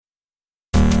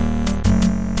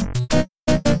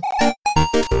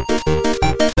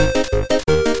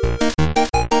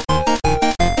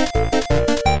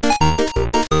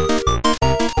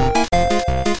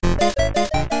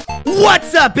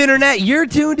up, Internet? You're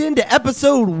tuned in to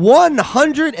episode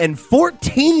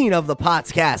 114 of the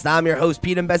Potscast. I'm your host,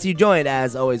 Pete and Bessie, joined,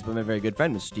 as always, by my very good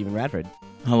friend, Mr. Stephen Radford.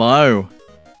 Hello.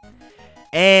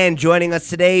 And joining us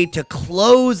today to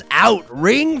close out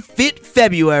Ring Fit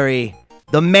February,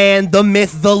 the man, the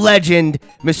myth, the legend,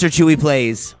 Mr. Chewy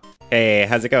Plays. Hey,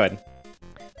 how's it going?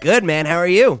 Good, man. How are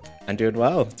you? I'm doing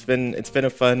well. It's been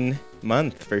a fun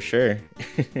month for sure.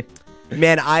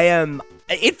 Man,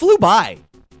 it flew by,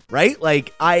 right?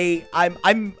 Like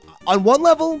I'm on one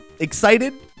level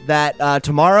excited that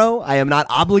tomorrow I am not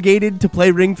obligated to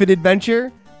play Ring Fit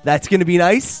Adventure. That's going to be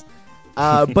nice.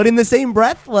 But in the same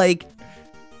breath, like,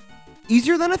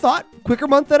 easier than I thought, quicker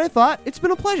month than I thought. It's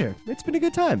been a pleasure. It's been a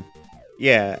good time.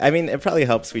 Yeah, I mean, it probably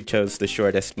helps we chose the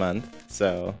shortest month,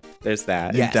 so there's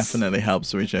that. Yes. It definitely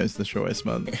helps we chose the shortest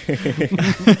month.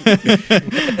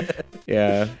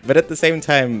 Yeah, but at the same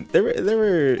time, there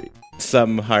were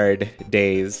some hard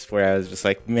days where I was just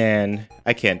like, man,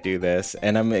 I can't do this.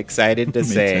 And I'm excited to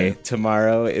say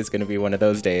tomorrow is going to be one of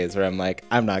those days where I'm like,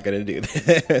 I'm not going to do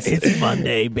this. It's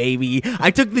Monday, baby. I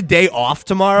took the day off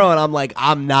tomorrow, and I'm like,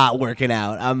 I'm not working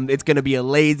out. It's going to be a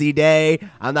lazy day.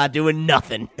 I'm not doing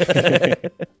nothing.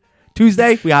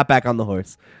 Tuesday, we hop back on the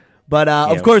horse. But,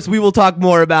 of course, we will talk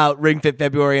more about Ring Fit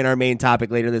February and our main topic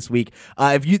later this week.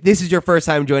 If this is your first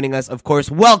time joining us, of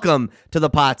course, welcome to the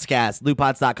Potscast,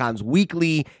 LootPots.com's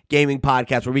weekly gaming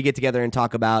podcast where we get together and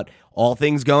talk about all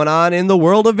things going on in the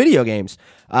world of video games.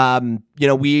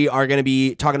 We are going to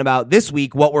be talking about this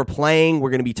week what we're playing. We're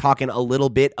going to be talking a little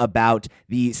bit about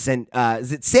the is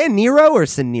it Sanrio or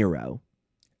Saniro?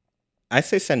 I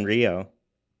say Sanrio.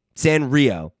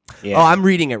 Sanrio. Yeah. Oh, I'm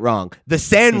reading it wrong. The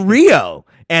Sanrio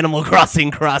Animal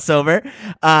Crossing crossover.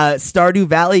 Stardew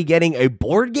Valley getting a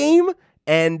board game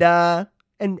and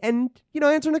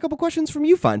answering a couple questions from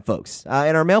you fine folks in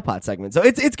our MailPot segment. So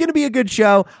it's going to be a good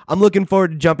show. I'm looking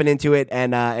forward to jumping into it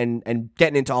and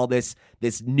getting into all this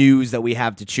news that we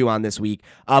have to chew on this week.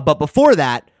 But before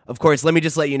that, of course, let me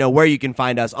just let you know where you can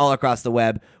find us all across the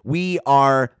web. We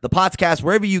are the Potscast,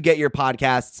 wherever you get your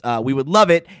podcasts. We would love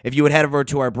it if you would head over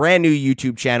to our brand new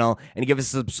YouTube channel and give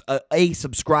us a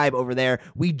subscribe over there.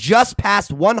 We just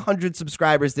passed 100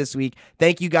 subscribers this week.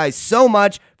 Thank you guys so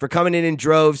much for coming in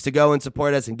droves to go and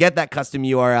support us and get that custom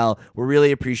URL. We're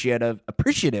really appreciative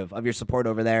of your support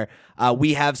over there.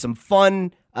 We have some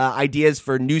fun ideas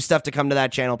for new stuff to come to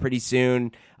that channel pretty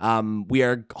soon. We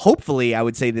are hopefully, I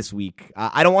would say this week,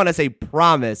 I don't want to say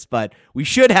promise, but we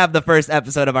should have the first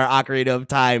episode of our Ocarina of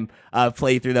Time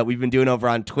playthrough that we've been doing over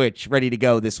on Twitch ready to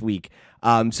go this week.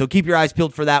 So keep your eyes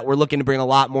peeled for that. We're looking to bring a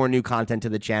lot more new content to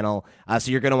the channel. So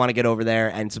you're going to want to get over there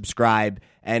and subscribe.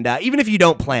 And even if you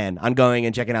don't plan on going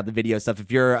and checking out the video stuff,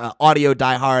 if you're audio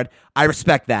diehard, I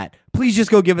respect that. Please just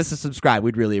go give us a subscribe.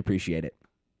 We'd really appreciate it.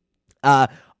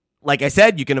 Like I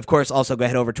said, you can, of course, also go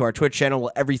head over to our Twitch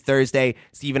channel. Every Thursday,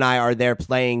 Steve and I are there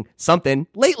playing something.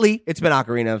 Lately, it's been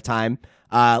Ocarina of Time.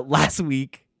 Last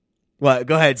week... What?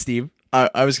 Go ahead, Steve.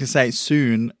 I was going to say,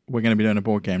 soon we're going to be doing a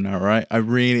board game now, right?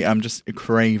 I'm just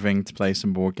craving to play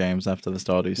some board games after the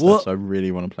Stardew stuff, so I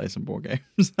really want to play some board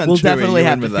games. We'll definitely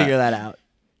have to figure that out.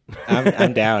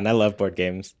 I'm down. I love board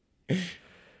games.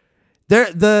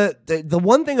 The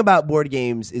one thing about board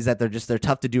games is that they're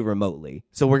tough to do remotely.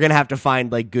 So we're gonna have to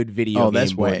find like good video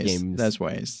game board games. There's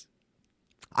ways.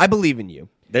 I believe in you.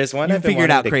 There's one you I've been figured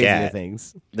out wanting to crazier get.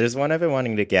 things. There's one I've been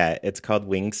wanting to get. It's called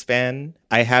Wingspan.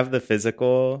 I have the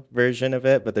physical version of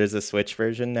it, but there's a Switch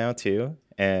version now too,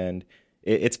 and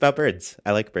it's about birds.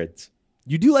 I like birds.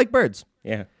 You do like birds.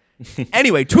 Yeah.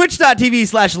 Anyway,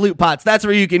 twitch.tv/lootpots. That's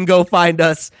where you can go find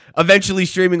us. Eventually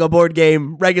streaming a board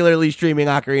game, regularly streaming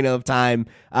Ocarina of Time.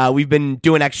 We've been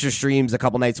doing extra streams a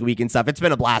couple nights a week and stuff. It's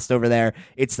been a blast over there.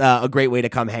 It's a great way to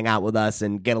come hang out with us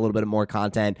and get a little bit more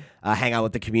content, hang out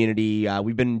with the community.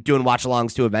 We've been doing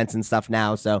watch-alongs to events and stuff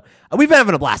now, so we've been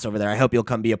having a blast over there. I hope you'll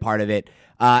come be a part of it.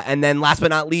 And then last but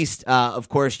not least, of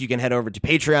course, you can head over to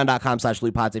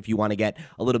patreon.com/lootpots if you want to get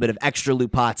a little bit of extra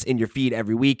Loot Pots in your feed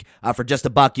every week. For just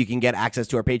 $1, you can get access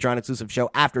to our Patreon exclusive show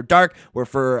After Dark, where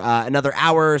for another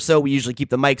hour or so, we usually keep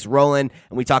the mics rolling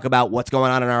and we talk about what's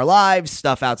going on in our lives,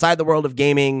 stuff outside the world of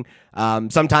gaming,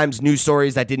 sometimes news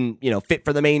stories that didn't, fit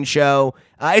for the main show.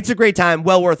 It's a great time,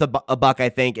 well worth $1, I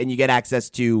think, and you get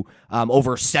access to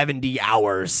over 70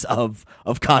 hours of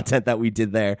content that we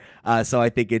did there. So I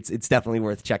think it's definitely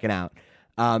worth checking out.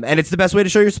 And it's the best way to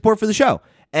show your support for the show.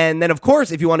 And then, of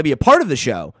course, if you want to be a part of the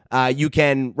show, you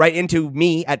can write into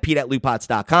me at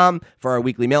pete@lootpots.com for our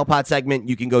weekly mail pot segment.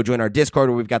 You can go join our Discord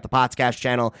where we've got the Potscast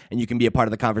channel, and you can be a part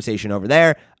of the conversation over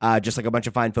there, just like a bunch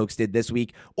of fine folks did this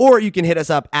week. Or you can hit us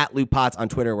up at LootPots on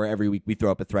Twitter, where every week we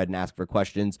throw up a thread and ask for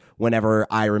questions whenever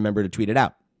I remember to tweet it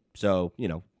out. So,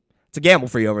 it's a gamble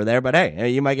for you over there, but hey,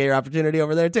 you might get your opportunity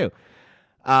over there too.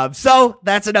 So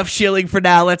that's enough shilling for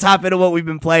now. Let's hop into what we've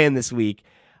been playing this week.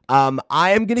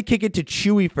 I am going to kick it to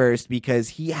Chewy first because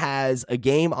he has a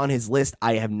game on his list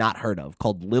I have not heard of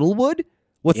called Littlewood.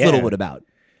 What's Littlewood about?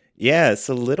 Yeah,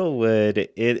 so Littlewood,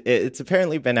 it's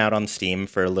apparently been out on Steam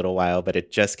for a little while, but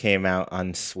it just came out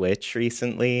on Switch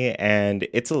recently, and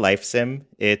it's a life sim.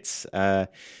 It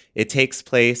takes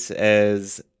place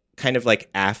as kind of like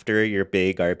after your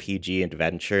big RPG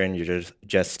adventure, and you're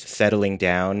just settling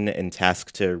down and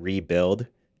tasked to rebuild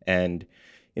and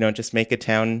just make a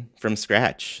town from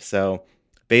scratch. So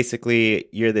basically,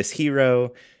 you're this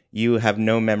hero. You have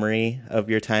no memory of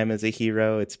your time as a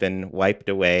hero. It's been wiped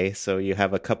away. So you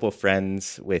have a couple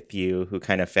friends with you who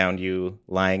kind of found you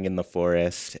lying in the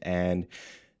forest, and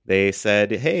they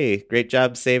said, "Hey, great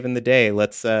job saving the day.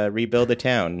 Let's rebuild a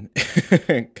town,"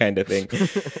 kind of thing.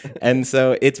 And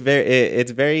so it's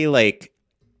very like,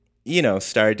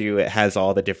 Stardew, it has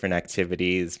all the different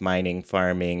activities, mining,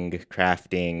 farming,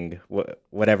 crafting,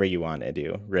 whatever you want to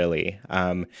do, really.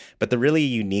 But the really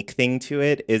unique thing to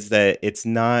it is that it's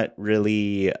not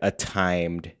really a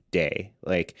timed day.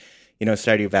 Like,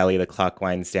 Stardew Valley, the clock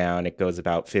winds down. It goes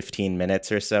about 15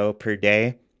 minutes or so per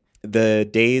day. The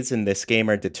days in this game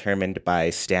are determined by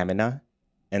stamina.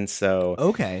 And so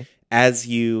as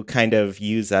you kind of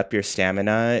use up your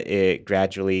stamina, it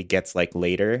gradually gets like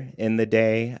later in the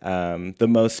day. The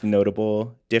most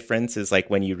notable difference is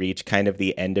like when you reach kind of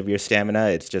the end of your stamina,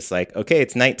 it's just like, okay,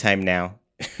 it's nighttime now.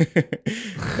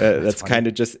 That's kind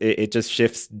of just, it just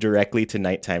shifts directly to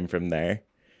nighttime from there.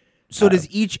 So does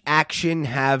each action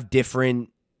have different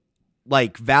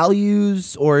like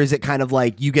values, or is it kind of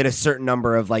like you get a certain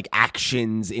number of like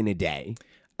actions in a day?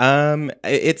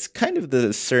 It's kind of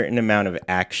the certain amount of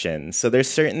action. So there's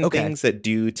certain things that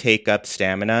do take up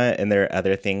stamina, and there are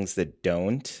other things that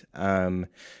don't. The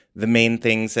main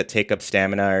things that take up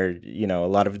stamina are, a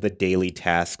lot of the daily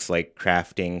tasks like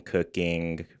crafting,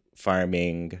 cooking,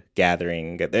 farming,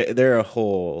 gathering. There are a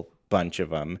whole bunch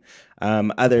of them.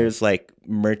 Others like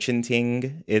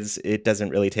merchanting it doesn't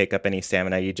really take up any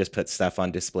stamina. You just put stuff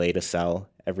on display to sell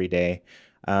every day.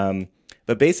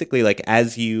 But basically, like,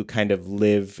 as you kind of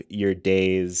live your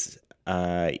days,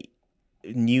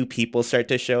 new people start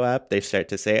to show up. They start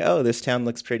to say, oh, this town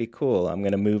looks pretty cool. I'm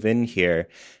going to move in here.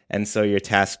 And so you're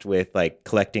tasked with, like,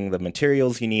 collecting the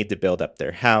materials you need to build up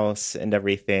their house and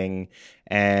everything.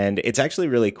 And it's actually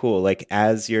really cool. Like,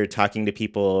 as you're talking to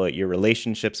people, your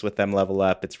relationships with them level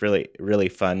up. It's really, really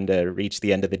fun to reach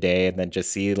the end of the day and then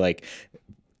just see, like,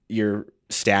 your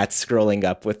stats scrolling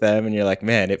up with them, and you're like,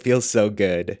 man, it feels so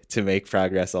good to make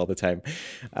progress all the time.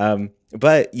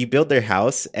 But you build their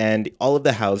house, and all of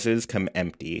the houses come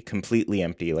empty, completely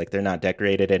empty. Like, they're not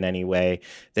decorated in any way.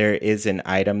 There is an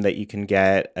item that you can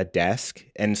get, a desk.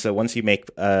 And so once you make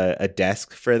a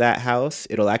desk for that house,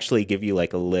 it'll actually give you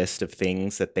like a list of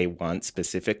things that they want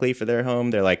specifically for their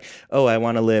home. They're like, oh, I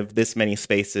want to live this many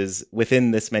spaces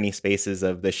within this many spaces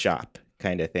of the shop,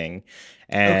 kind of thing.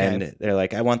 And they're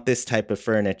like, I want this type of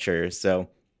furniture. So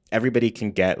everybody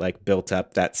can get like built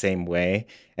up that same way.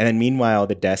 And then meanwhile,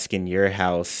 the desk in your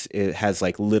house, it has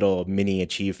like little mini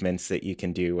achievements that you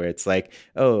can do where it's like,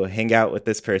 oh, hang out with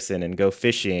this person and go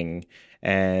fishing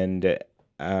and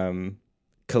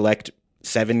collect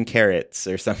 7 carrots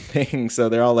or something. So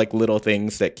they're all like little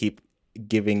things that keep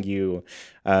giving you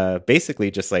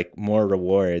basically just like more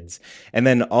rewards. And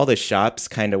then all the shops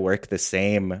kind of work the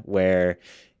same, where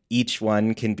each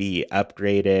one can be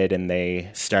upgraded and they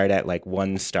start at like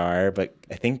 1 star, but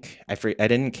I think I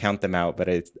didn't count them out, but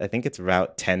I think it's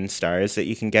about 10 stars that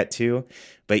you can get to.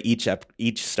 But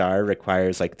each star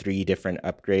requires like 3 different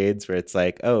upgrades, where it's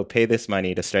like, oh, pay this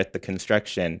money to start the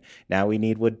construction. Now we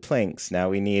need wood planks. Now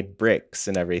we need bricks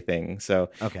and everything. So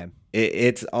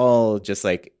it's all just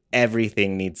like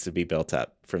everything needs to be built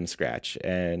up from scratch,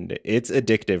 and it's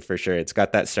addictive for sure. It's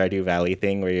got that Stardew Valley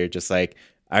thing where you're just like,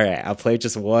 all right, I'll play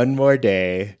just one more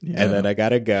day, and then I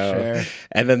gotta go. Sure.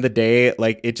 And then the day,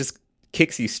 like, it just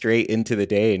kicks you straight into the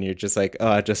day, and you're just like, oh,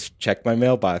 I'll just check my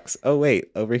mailbox. Oh, wait,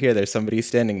 over here, there's somebody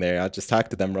standing there. I'll just talk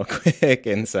to them real quick.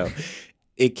 And so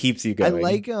it keeps you going.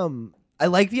 I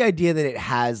like the idea that it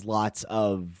has lots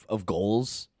of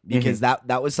goals, because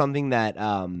that was something that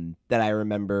that I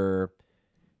remember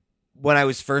when I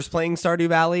was first playing Stardew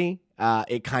Valley.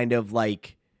 It kind of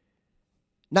like,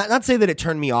 not say that it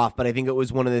turned me off, but I think it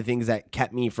was one of the things that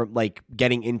kept me from like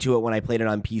getting into it when I played it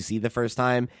on PC the first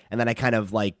time, and then I kind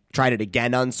of like tried it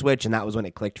again on Switch, and that was when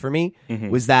it clicked for me.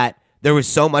 Was that there was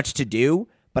so much to do,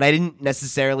 but I didn't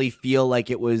necessarily feel like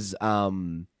it was. I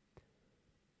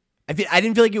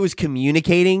didn't feel like it was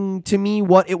communicating to me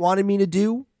what it wanted me to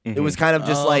do. It was kind of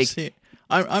just like. See,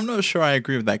 I'm not sure I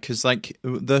agree with that, because like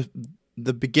the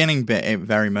beginning bit, it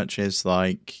very much is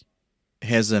like,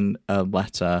 here's a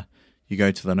letter. You go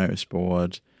to the notice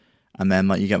board, and then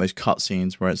like you get those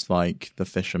cutscenes where it's like the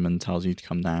fisherman tells you to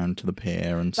come down to the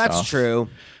pier and stuff. That's true.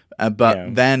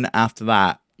 But then after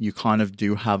that, you kind of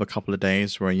do have a couple of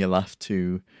days where you're left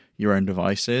to your own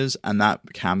devices, and that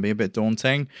can be a bit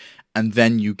daunting. And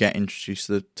then you get introduced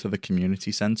to the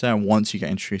community center. And once you get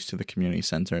introduced to the community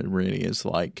center, it really is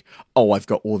like, oh, I've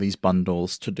got all these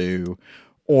bundles to do,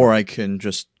 or I can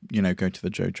just, go to the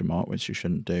Joja Mart, which you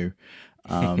shouldn't do.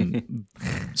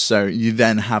 So you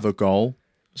then have a goal.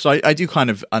 So I do kind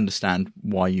of understand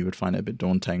why you would find it a bit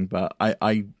daunting, but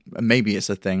I maybe it's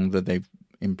a thing that they've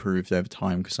improved over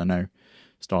time, because I know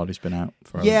Stardew's been out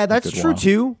for a that's good true while.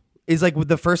 too. Is like with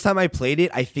the first time I played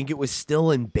it, I think it was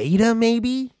still in beta,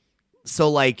 maybe. So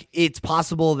like it's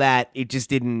possible that it just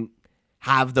didn't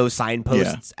have those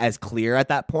signposts as clear at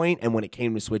that point, and when it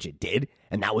came to Switch, it did,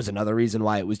 and that was another reason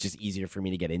why it was just easier for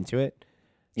me to get into it.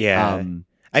 Yeah.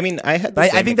 I mean, I had.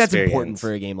 I think that's important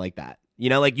for a game like that.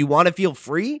 Like you want to feel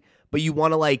free, but you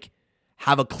want to like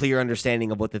have a clear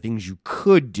understanding of what the things you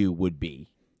could do would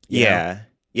be. Yeah,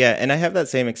 and I have that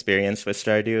same experience with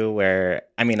Stardew, where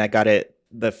I mean, I got it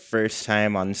the first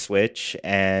time on Switch,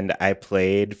 and I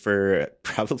played for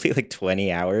probably like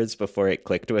 20 hours before it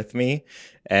clicked with me.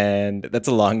 And that's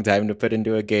a long time to put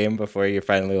into a game before you're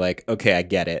finally like, okay, I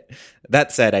get it.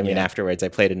 That said, I mean, afterwards I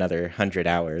played another 100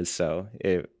 hours, so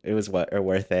it was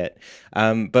worth it.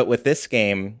 But with this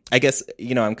game, I guess,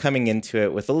 I'm coming into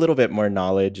it with a little bit more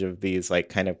knowledge of these like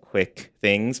kind of quick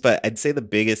things, but I'd say the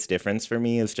biggest difference for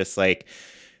me is just like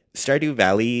Stardew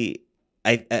Valley.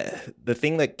 The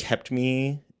thing that kept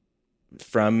me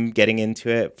from getting into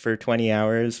it for 20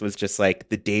 hours was just like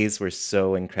the days were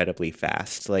so incredibly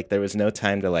fast. Like there was no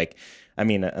time to like, I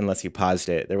mean, unless you paused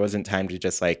it, there wasn't time to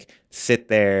just like sit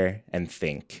there and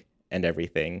think and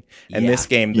everything. And this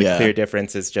game, the clear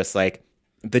difference is just like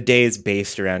the day is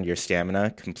based around your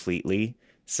stamina completely.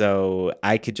 So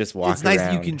I could just walk around. It's nice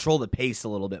that you control the pace a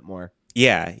little bit more.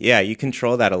 Yeah, you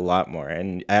control that a lot more.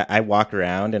 And I walk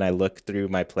around and I look through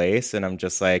my place and I'm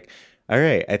just like, all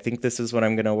right, I think this is what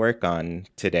I'm going to work on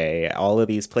today. All of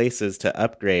these places to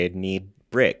upgrade need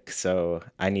brick, so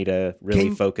I need to really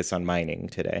focus on mining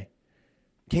today.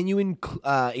 Can you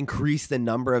increase the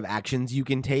number of actions you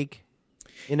can take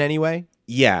in any way?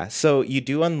 Yeah, so you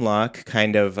do unlock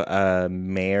kind of a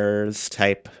mayor's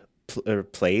type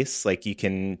place. Like you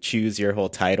can choose your whole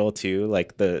title too.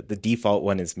 Like the default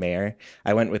one is mayor.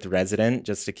 I went with resident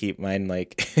just to keep mine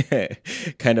like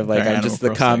kind of like I'm just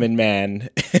the common man.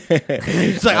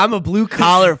 It's like I'm a blue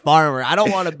collar farmer. I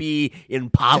don't want to be in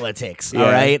politics. All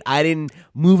right, I didn't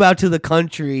move out to the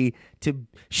country to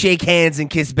shake hands and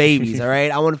kiss babies. All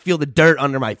right, I want to feel the dirt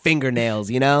under my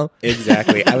fingernails.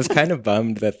 Exactly. I was kind of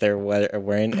bummed that there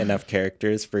weren't enough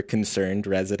characters for concerned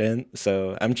resident.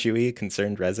 So I'm Chewy,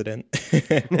 concerned resident.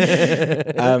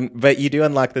 But you do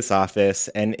unlock this office,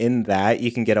 and in that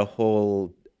you can get a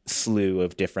whole slew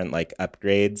of different like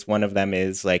upgrades. One of them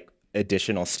is like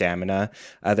additional stamina.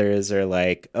 Others are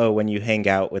like, oh, when you hang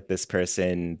out with this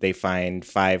person, they find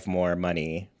 5 more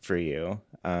money for you.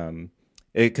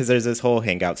 Because there's this whole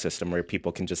hangout system where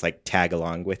people can just like tag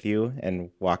along with you and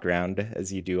walk around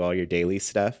as you do all your daily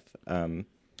stuff.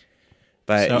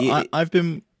 But so I've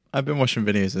been watching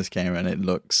videos of this game and it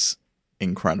looks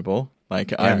incredible.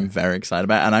 Like I'm very excited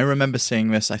about it. And I remember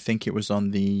seeing this. I think it was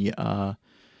on the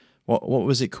what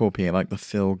was it called, Pierre? Like the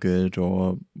Feel Good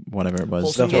or whatever it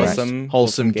was.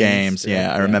 Wholesome Games.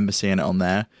 Yeah, I remember seeing it on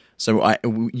there. So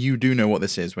you do know what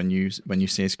this is when you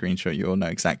see a screenshot. You'll know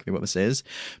exactly what this is.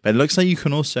 But it looks like you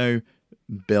can also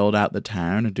build out the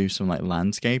town and do some like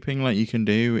landscaping, like you can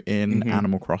do in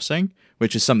Animal Crossing,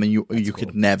 which is something you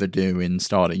could never do in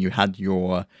Stardew. You had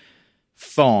your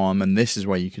farm, and this is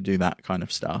where you could do that kind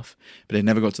of stuff. But it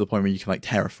never got to the point where you could like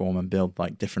terraform and build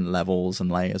like different levels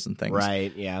and layers and things.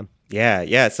 Right. Yeah.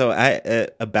 Yeah. So I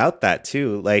about that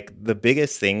too. Like the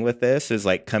biggest thing with this is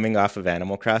like coming off of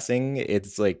Animal Crossing.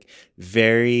 It's like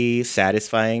very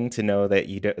satisfying to know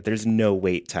that there's no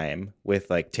wait time with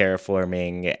like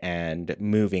terraforming and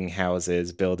moving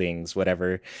houses, buildings,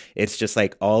 whatever. It's just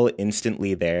like all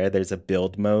instantly there. There's a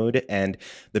build mode, and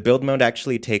the build mode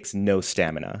actually takes no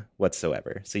stamina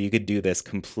whatsoever. So you could do this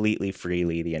completely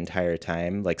freely the entire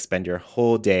time. Like spend your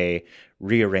whole day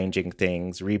rearranging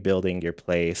things, rebuilding your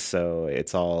place so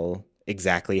it's all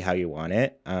exactly how you want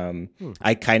it.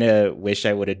 I kind of wish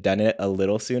I would have done it a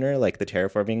little sooner, like the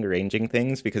terraforming, arranging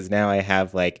things, because now I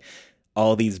have like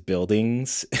all these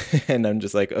buildings and I'm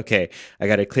just like, okay, I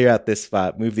got to clear out this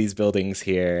spot, move these buildings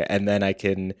here, and then I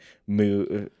can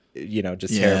move,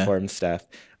 just terraform stuff.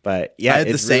 But yeah, I had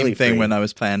the same really thing free. when I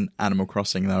was playing Animal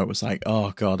Crossing, though. It was like,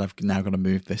 oh god, I've now got to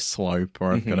move this slope,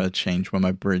 or I've got to change where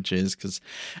my bridge is.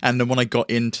 And then when I got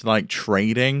into like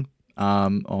trading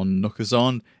on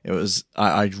Nookazon, it was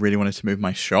I really wanted to move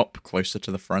my shop closer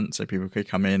to the front so people could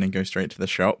come in and go straight to the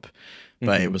shop.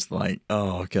 But it was like,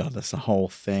 oh god, that's a whole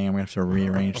thing. I'm gonna have to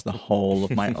rearrange the whole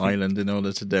of my island in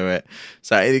order to do it.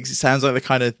 So it sounds like the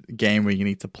kind of game where you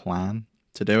need to plan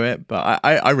to do it, but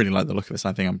I really like the look of this.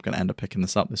 I think I'm going to end up picking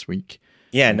this up this week.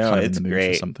 Yeah, I'm no, kind of it's in the mood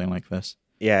great. for something like this.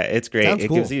 Yeah, it's great. Sounds It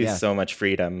cool. gives you Yeah. so much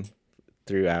freedom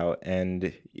throughout,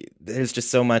 and there's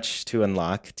just so much to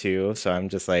unlock too. So I'm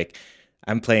just like,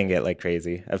 I'm playing it like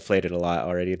crazy. I've played it a lot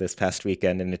already this past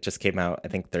weekend, and it just came out, I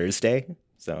think, Thursday.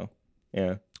 So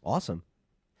yeah. Awesome.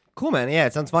 Cool, man. Yeah,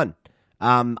 it sounds fun.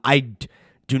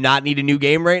 Do not need a new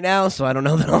game right now, so I don't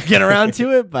know that I'll get around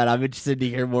to it, but I'm interested to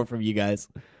hear more from you guys.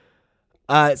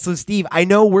 So Steve, I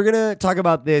know we're gonna talk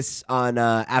about this on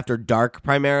After Dark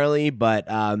primarily, but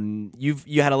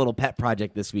you had a little pet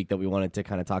project this week that we wanted to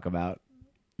kind of talk about.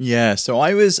 Yeah, so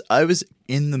I was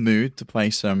in the mood to play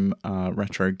some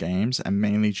retro games and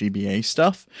mainly GBA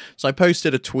stuff. So I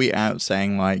posted a tweet out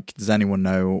saying like, does anyone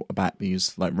know about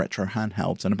these like retro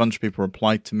handhelds? And a bunch of people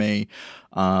replied to me.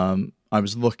 I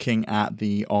was looking at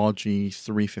the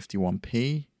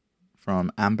RG351P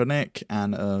from Anbernic,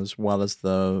 and as well as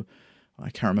I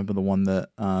can't remember the one that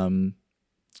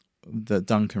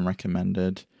Duncan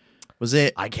recommended. Was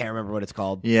it? I can't remember what it's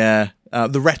called. Yeah,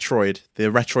 the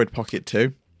Retroid Pocket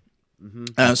 2.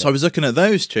 So I was looking at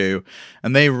those two,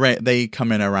 and they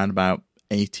come in around about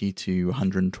 £80 to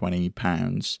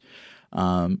 £120,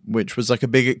 which was like a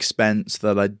big expense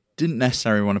that I didn't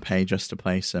necessarily want to pay just to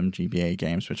play some GBA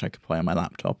games, which I could play on my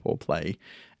laptop or play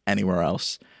anywhere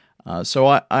else. So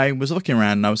I was looking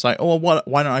around, and I was like, oh, well,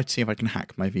 why don't I see if I can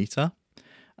hack my Vita?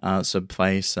 So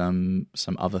play some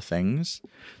other things.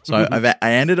 So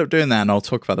I ended up doing that, and I'll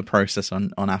talk about the process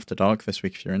on After Dark this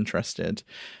week if you're interested.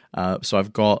 So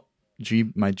I've got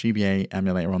my GBA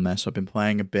emulator on there. So I've been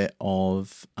playing a bit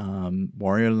of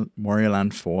Wario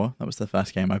Land 4. That was the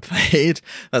first game I played.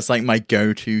 That's like my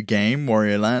go-to game,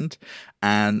 Wario Land.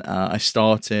 And I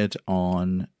started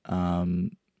on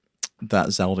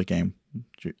that Zelda game.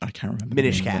 I can't remember.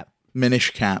 Minish Cap.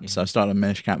 Minish Cap. So I started on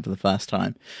Minish Cap for the first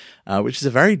time, which is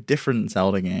a very different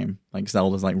Zelda game. Like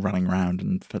Zelda's like running around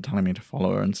and telling me to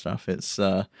follow her and stuff. It's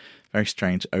very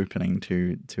strange opening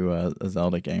to a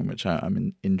Zelda game, which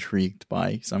I'm intrigued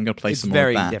by. So I'm going to play It's some more of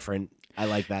very that. different. I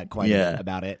like that quite a Yeah. bit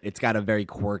about it. It's got a very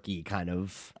quirky kind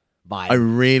of vibe. I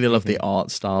really love the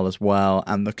art style as well,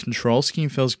 and the control scheme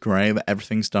feels great. That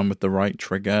everything's done with the right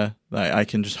trigger. Like I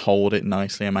can just hold it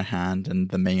nicely in my hand, and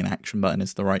the main action button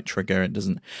is the right trigger. It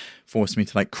doesn't force me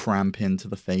to like cramp into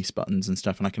the face buttons and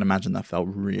stuff. And I can imagine that felt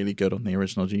really good on the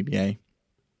original GBA.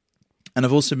 And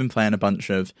I've also been playing a bunch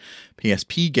of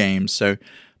PSP games. So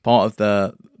part of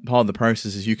the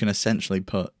process is you can essentially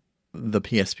put the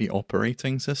PSP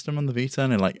operating system on the Vita,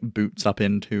 and it like boots up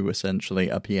into essentially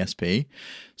a PSP.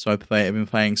 So I've been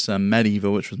playing some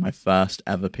Medieval, which was my first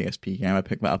ever PSP game. I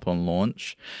picked that up on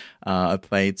launch. I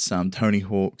played some Tony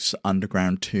Hawk's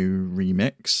Underground 2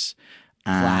 Remix.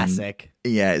 And Classic.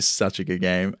 yeah, it's such a good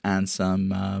game, and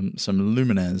some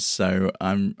Lumines. So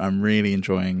I'm really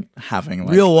enjoying having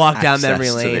like Real walk down access memory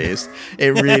to lane. these.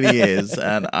 It really is,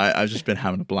 and I've just been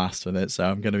having a blast with it. So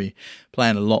I'm going to be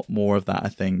playing a lot more of that. I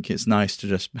think it's nice to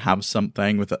just have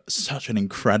something with such an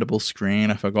incredible screen.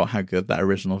 I forgot how good that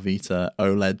original Vita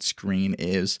OLED screen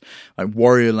is. Like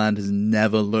Wario Land has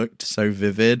never looked so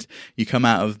vivid. You come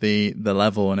out of the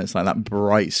level, and it's like that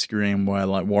bright screen where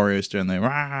like Wario's doing the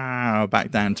rah,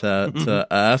 back down to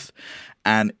Earth,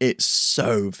 and it's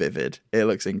so vivid. It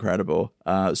looks incredible.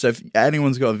 So if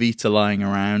anyone's got a Vita lying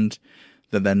around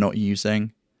that they're not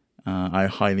using, I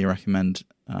highly recommend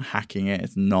hacking it.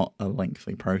 It's not a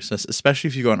lengthy process, especially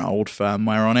if you've got an old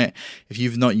firmware on it. If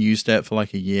you've not used it for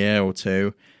like a year or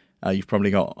two, You've probably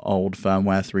got old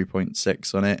firmware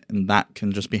 3.6 on it, and that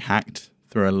can just be hacked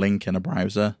through a link in a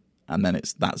browser, and then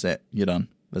that's it. You're done.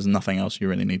 There's nothing else you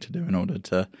really need to do in order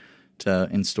to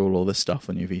install all this stuff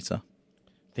on your Vita.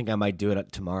 I think I might do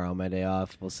it tomorrow on my day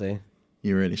off. We'll see.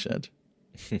 You really should.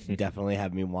 Definitely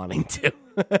have me wanting to.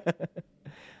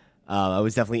 I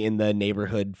was definitely in the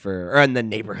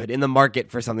in the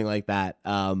market for something like that.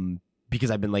 Because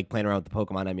I've been like playing around with the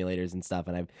Pokemon emulators and stuff,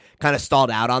 and I've kind of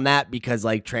stalled out on that because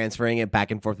like transferring it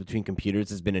back and forth between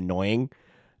computers has been annoying.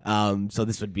 So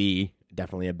this would be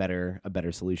definitely a better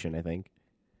solution, I think.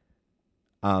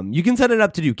 You can set it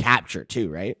up to do capture too,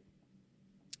 right?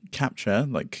 Capture,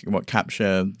 like what?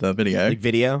 Capture the video? Like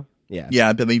video? Yeah. Yeah,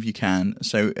 I believe you can.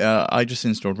 So I just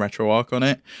installed RetroArch on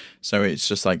it. So it's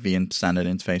just like the standard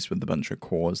interface with a bunch of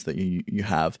cores that you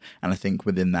have. And I think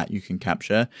within that you can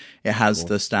capture. It has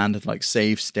the standard like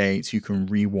save states. You can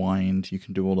rewind. You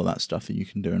can do all of that stuff that you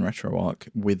can do in RetroArch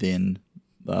within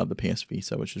the PS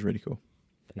Vita, which is really cool.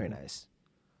 Very nice.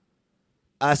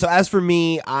 So as for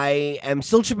me, I am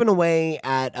still chipping away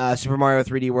at Super Mario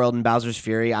 3D World and Bowser's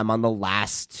Fury. I'm on the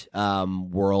last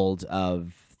world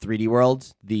of 3D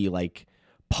World, the like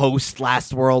post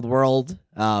Last World.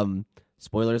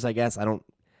 Spoilers, I guess.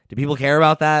 Do people care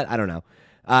about that? I don't know.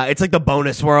 It's like the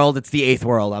bonus world. It's the 8th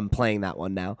world. I'm playing that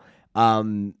one now.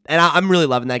 And I'm really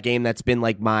loving that game. That's been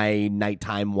like my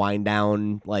nighttime wind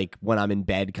down, like when I'm in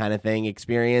bed kind of thing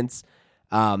experience.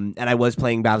 And I was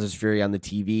playing Bowser's Fury on the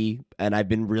TV, and I've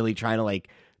been really trying to like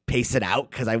pace it out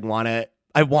because I want it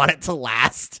to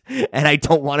last, and I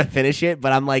don't want to finish it.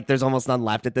 But I'm like, there's almost none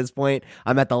left at this point.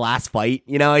 I'm at the last fight,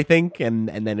 I think, and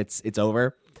then it's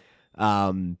over.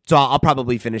 So I'll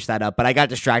probably finish that up. But I got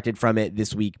distracted from it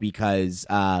this week because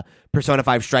Persona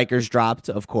 5 Strikers dropped,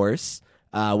 of course,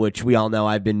 which we all know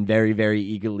I've been very, very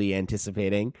eagerly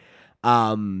anticipating.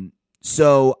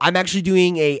 So I'm actually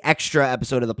doing a extra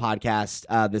episode of the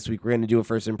podcast this week. We're going to do a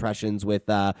first impressions with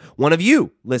one of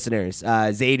you listeners,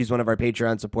 Zaid, who's one of our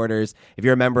Patreon supporters. If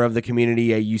you're a member of the community,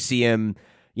 you see him,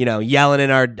 yelling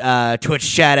in our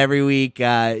Twitch chat every week.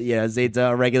 Zaid's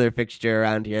a regular fixture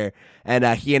around here, and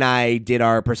he and I did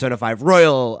our Persona 5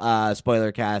 Royal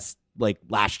spoiler cast like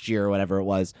last year or whatever it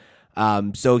was.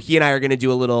 So he and I are going to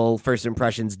do a little first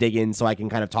impressions dig in so I can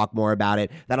kind of talk more about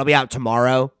it. That'll be out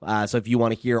tomorrow. So if you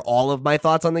want to hear all of my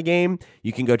thoughts on the game,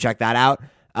 you can go check that out.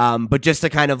 But just to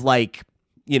kind of like,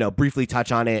 briefly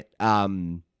touch on it,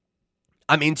 I'm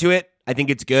into it. I think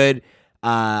it's good.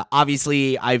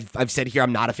 Obviously I've said here,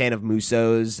 I'm not a fan of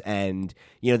Musos, and,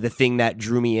 the thing that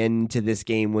drew me into this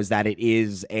game was that it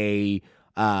is a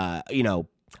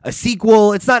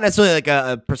sequel. It's not necessarily like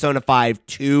a Persona 5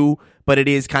 2, but it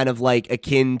is kind of like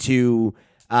akin to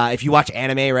if you watch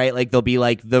anime, right? Like there'll be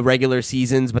like the regular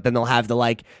seasons, but then they'll have the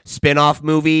like spin-off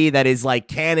movie that is like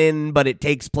canon, but it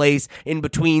takes place in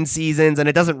between seasons, and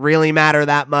it doesn't really matter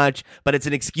that much, but it's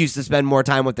an excuse to spend more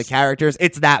time with the characters.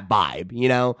 It's that vibe,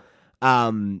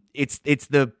 It's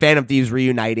the Phantom Thieves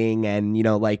reuniting and,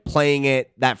 like playing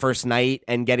it that first night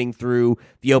and getting through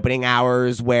the opening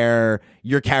hours where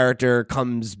your character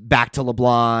comes back to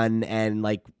LeBlanc and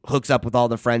like hooks up with all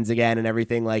the friends again and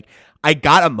everything. Like I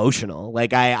got emotional.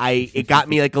 Like it got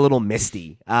me like a little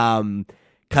misty.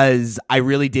 Cause I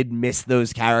really did miss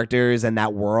those characters and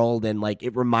that world. And like,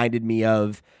 it reminded me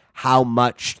of how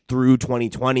much through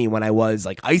 2020 when I was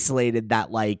like isolated that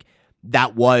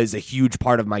was a huge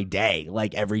part of my day.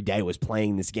 Like every day was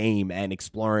playing this game and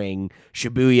exploring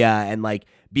Shibuya and like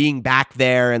being back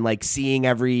there and like seeing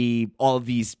all of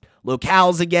these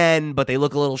locales again, but they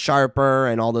look a little sharper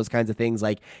and all those kinds of things.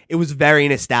 Like it was very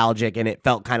nostalgic and it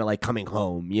felt kind of like coming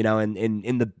home, and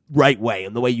in the right way,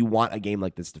 in the way you want a game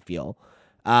like this to feel.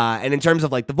 And in terms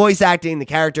of like the voice acting, the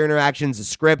character interactions, the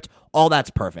script, all that's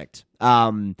perfect.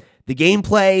 The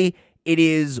gameplay, it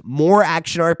is more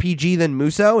action RPG than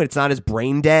Muso. It's not as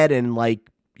brain dead and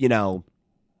like,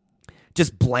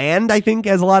 just bland, I think,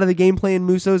 as a lot of the gameplay in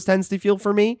Muso's tends to feel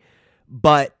for me.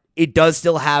 But it does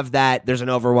still have that. There's an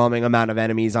overwhelming amount of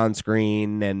enemies on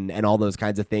screen and all those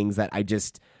kinds of things that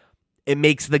it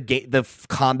makes the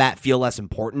combat feel less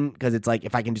important because it's like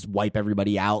if I can just wipe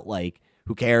everybody out, like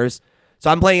who cares? So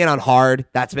I'm playing it on hard.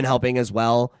 That's been helping as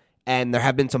well. And there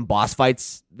have been some boss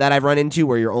fights that I've run into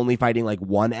where you're only fighting like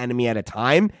one enemy at a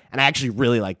time. And I actually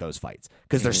really like those fights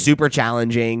because they're super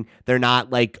challenging. They're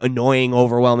not like annoying,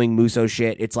 overwhelming Muso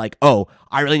shit. It's like, oh,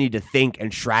 I really need to think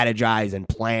and strategize and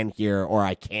plan here or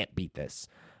I can't beat this.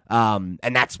 And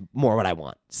that's more what I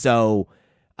want. So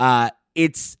I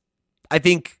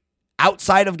think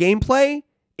outside of gameplay,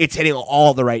 it's hitting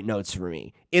all the right notes for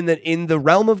me. In the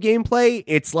realm of gameplay,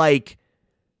 it's like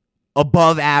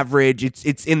above average.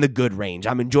 It's in the good range.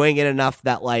 I'm enjoying it enough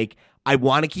that like I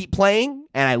want to keep playing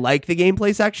and I like the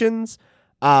gameplay sections.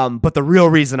 But the real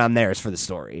reason I'm there is for the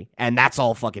story, and that's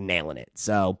all fucking nailing it.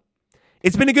 So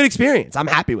it's been a good experience. I'm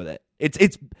happy with it.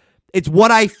 It's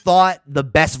what I thought the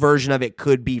best version of it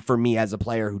could be for me as a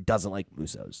player who doesn't like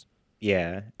Musos.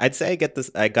 Yeah, I'd say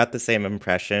I got the same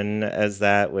impression as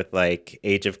that with like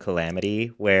Age of Calamity,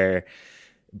 where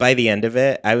by the end of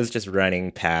it, I was just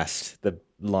running past the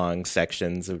long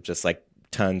sections of just like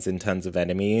tons and tons of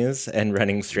enemies and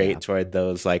running straight toward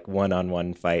those like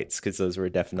one-on-one fights, because those were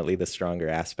definitely the stronger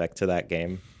aspect to that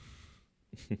game.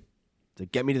 To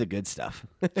get me to the good stuff.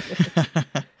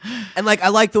 And like I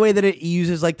like the way that it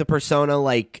uses like the Persona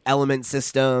like element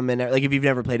system, and like if you've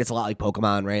never played, it's a lot like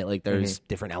Pokemon, right? Like there's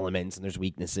different elements and there's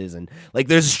weaknesses and like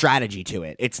there's a strategy to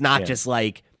it. It's not just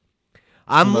like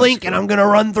I'm Link and I'm gonna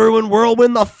run through and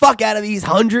whirlwind the fuck out of these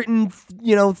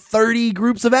 130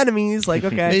 groups of enemies. Like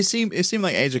okay, it seemed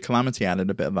like Age of Calamity added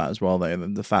a bit of that as well, though.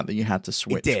 The fact that you had to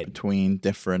switch between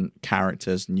different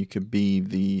characters and you could be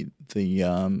the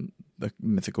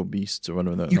mythical beasts or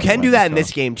whatever. You can do that in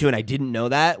this game too, and I didn't know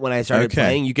that when I started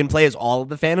playing. You can play as all of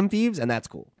the Phantom Thieves, and that's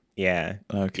cool. Yeah.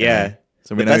 Okay. Yeah.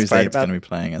 So we know who's going to be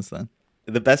playing as then.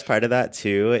 The best part of that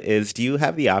too is, do you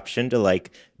have the option to like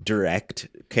direct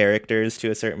characters to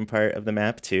a certain part of the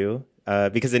map too?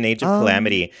 Because in Age of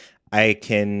Calamity, I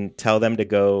can tell them to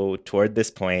go toward this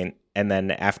point, and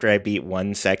then after I beat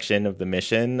one section of the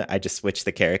mission, I just switch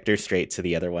the character straight to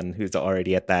the other one who's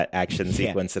already at that action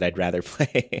sequence that I'd rather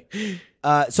play.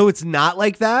 So it's not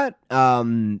like that.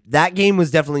 That game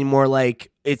was definitely more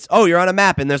like you're on a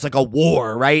map and there's like a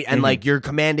war, right? And like you're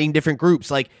commanding different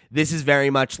groups. Like this is very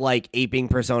much like aping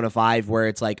Persona 5, where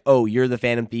it's like, oh, you're the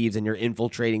Phantom Thieves and you're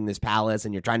infiltrating this palace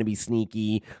and you're trying to be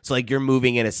sneaky. So like you're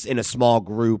moving in a small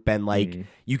group, and like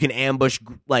you can ambush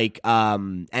like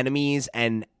enemies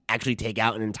and actually take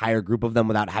out an entire group of them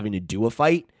without having to do a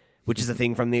fight, which is a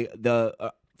thing from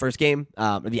the first game,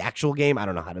 or the actual game. I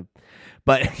don't know how to,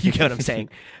 but you get what I'm saying.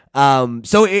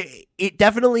 So it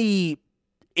definitely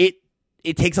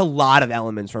it takes a lot of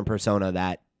elements from Persona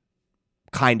that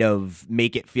kind of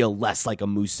make it feel less like a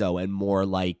Muso and more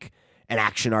like an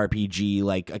action RPG,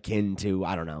 like akin to,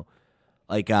 I don't know,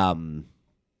 like something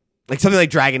like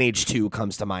Dragon Age 2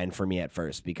 comes to mind for me at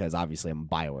first, because obviously I'm a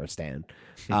BioWare stan.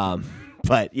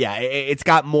 But yeah, it's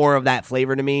got more of that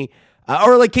flavor to me.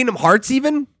 Or like Kingdom Hearts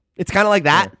even. It's kind of like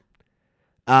that.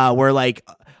 Where like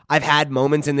I've had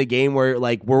moments in the game where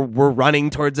like we're running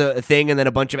towards a thing and then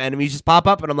a bunch of enemies just pop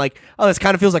up and I'm like, oh, this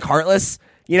kind of feels like Heartless.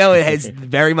 You know, it has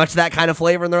very much that kind of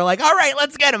flavor, and they're like, all right,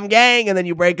 let's get them, gang. And then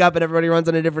you break up and everybody runs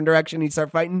in a different direction and you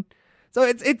start fighting. So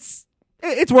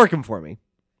it's working for me,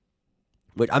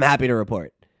 which I'm happy to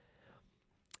report.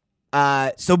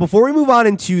 So before we move on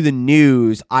into the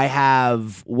news, I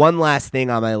have one last thing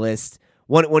on my list.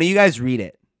 One of you guys read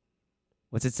it.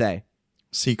 What's it say?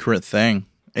 Secret thing.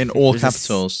 In all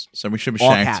capitals. So we should be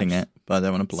shouting it, but I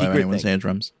don't want to blow anyone's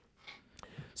eardrums.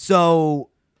 So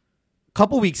a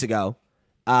couple weeks ago,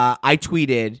 I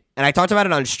tweeted, and I talked about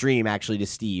it on stream actually to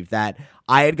Steve, that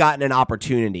I had gotten an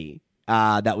opportunity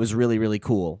that was really, really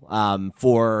cool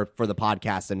for the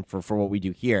podcast and for what we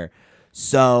do here.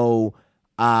 So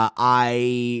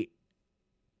I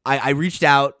reached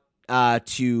out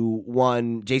to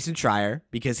one Jason Schreier,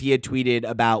 because he had tweeted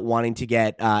about wanting to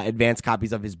get advanced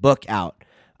copies of his book out.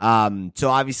 So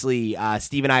obviously,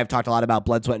 Steve and I have talked a lot about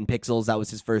Blood, Sweat, and Pixels. That was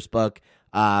his first book.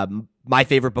 My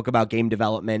favorite book about game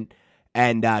development.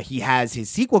 And he has his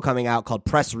sequel coming out called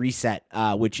Press Reset,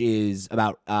 which is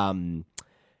about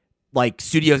like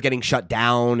studios getting shut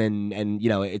down, and you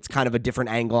know, it's kind of a different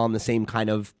angle on the same kind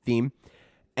of theme.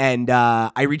 And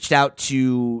I reached out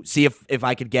to see if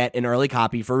I could get an early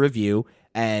copy for review,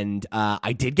 and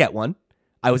I did get one.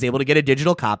 I was able to get a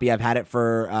digital copy. I've had it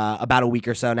for about a week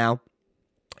or so now.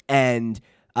 And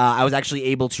I was actually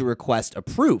able to request a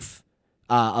proof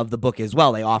of the book as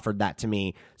well. They offered that to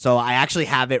me. So I actually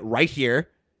have it right here.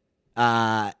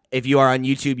 If you are on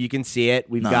YouTube, you can see it.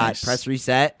 We've got Press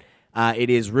Reset. It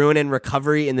is Ruin and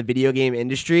Recovery in the Video Game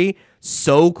Industry.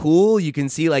 So cool. You can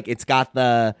see like it's got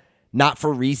the not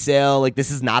for resale. Like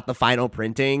this is not the final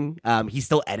printing. He's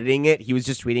still editing it. He was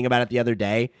just tweeting about it the other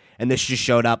day, and this just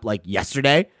showed up like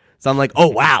yesterday. So I'm like, oh,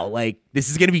 wow, like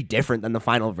this is going to be different than the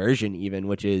final version even,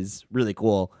 which is really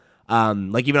cool.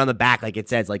 Like even on the back, like it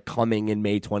says like coming in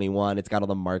May 21. It's got all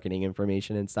the marketing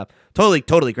information and stuff.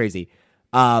 Totally crazy.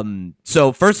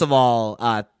 So first of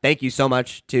all, thank you so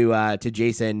much to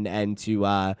Jason and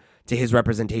to his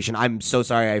representation. I'm so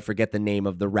sorry I forget the name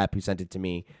of the rep who sent it to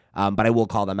me, but I will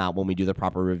call them out when we do the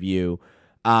proper review.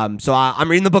 So I'm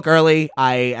reading the book early.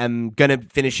 I am gonna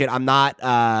finish it. I'm not.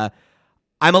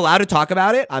 I'm allowed to talk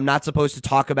about it. I'm not supposed to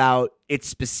talk about its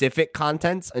specific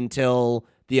contents until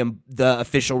the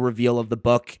official reveal of the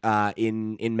book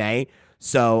in May.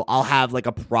 So I'll have like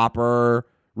a proper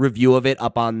review of it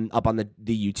up on the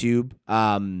YouTube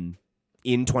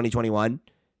in 2021.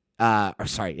 Or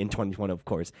sorry, in 2021, of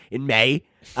course, in May,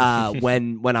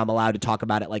 when I'm allowed to talk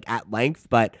about it like at length.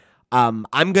 But I'm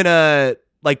gonna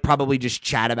like probably just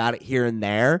chat about it here and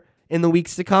there in the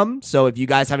weeks to come. So if you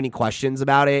guys have any questions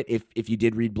about it, if you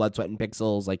did read Blood, Sweat, and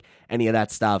Pixels, like any of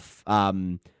that stuff,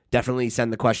 definitely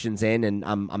send the questions in, and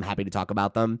I'm happy to talk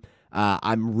about them.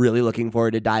 I'm really looking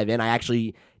forward to dive in. I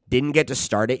actually didn't get to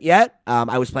start it yet.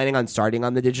 I was planning on starting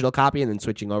on the digital copy and then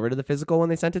switching over to the physical when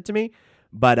they sent it to me.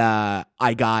 But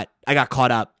I got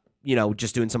caught up,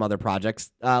 just doing some other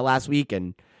projects last week,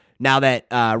 and now that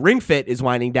Ring Fit is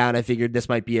winding down, I figured this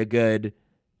might be a good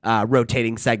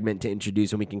rotating segment to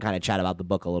introduce, and we can kind of chat about the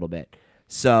book a little bit.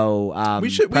 So we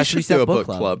should do a book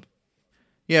club.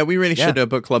 Yeah, we really should do a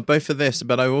book club, both for this,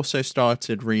 but I also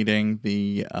started reading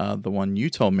the one you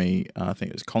told me. I think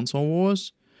it was Console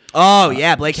Wars. Oh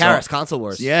yeah, Blake Harris, Console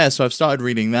Wars. Yeah, so I've started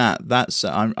reading that. That's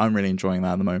I'm really enjoying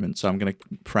that at the moment. So I'm going to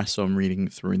press on reading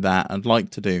through that. I'd like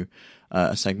to do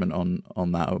a segment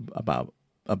on that about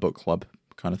a book club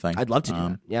kind of thing. I'd love to do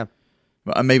that. Yeah.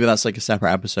 But maybe that's like a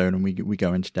separate episode, and we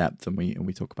go into depth and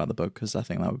we talk about the book, because I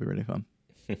think that would be really fun.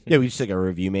 Yeah, we just take a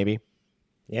review maybe.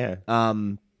 Yeah.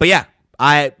 But yeah,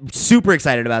 I'm super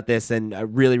excited about this, and a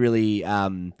really, really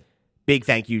big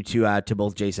thank you to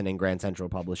both Jason and Grand Central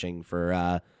Publishing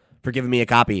for giving me a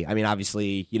copy. I mean,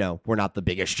 obviously, we're not the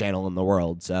biggest channel in the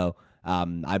world, so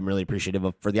I'm really appreciative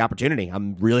for the opportunity.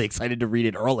 I'm really excited to read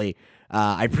it early.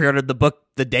 I pre-ordered the book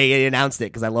the day they announced it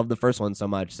because I love the first one so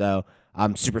much. So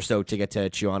I'm super stoked to get to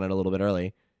chew on it a little bit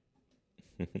early.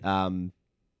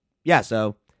 Yeah,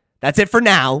 so that's it for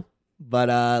now.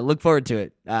 But look forward to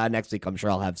it next week. I'm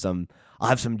sure I'll have some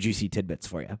juicy tidbits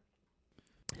for you.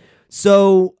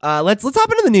 So let's hop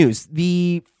into the news.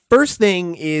 The first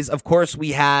thing is, of course,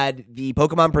 we had the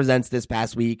Pokemon Presents this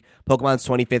past week, Pokemon's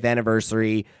 25th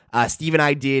anniversary. Steve and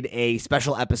I did a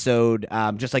special episode,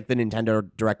 just like the Nintendo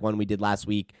Direct one we did last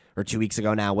week or 2 weeks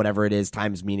ago now, whatever it is.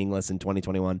 Time's meaningless in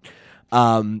 2021.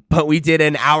 But we did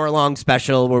an hour-long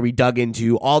special where we dug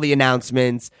into all the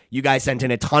announcements. You guys sent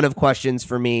in a ton of questions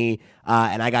for me,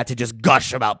 and I got to just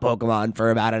gush about Pokemon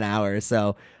for about an hour.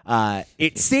 So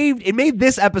it made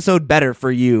this episode better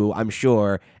for you, I'm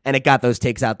sure, and it got those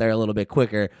takes out there a little bit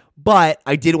quicker. But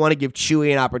I did want to give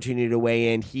Chewy an opportunity to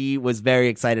weigh in. He was very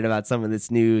excited about some of this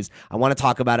news. I want to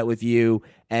talk about it with you,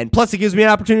 and plus it gives me an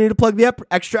opportunity to plug the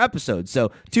extra episode.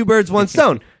 So 2 birds, 1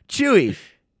 stone. Chewy,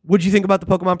 what'd you think about the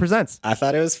Pokemon Presents? I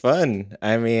thought it was fun.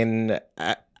 I mean,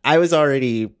 I was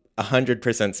already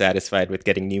 100% satisfied with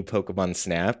getting new Pokemon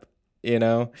Snap,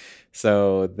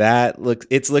 So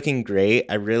it's looking great.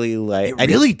 I really like it.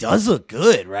 Really does look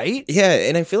good, right? Yeah,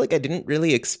 and I feel like I didn't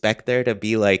really expect there to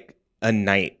be like a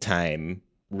nighttime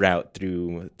route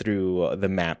through the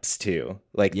maps too.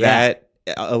 Like that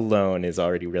alone is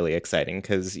already really exciting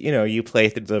because, you play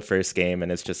through the first game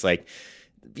and it's just like,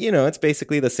 it's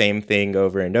basically the same thing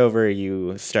over and over.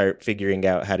 You start figuring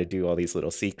out how to do all these little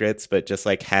secrets, but just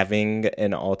like having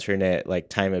an alternate like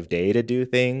time of day to do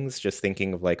things, just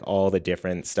thinking of like all the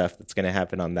different stuff that's going to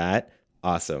happen on that.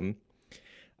 Awesome.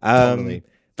 Totally.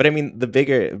 But I mean, the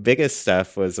biggest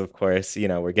stuff was, of course,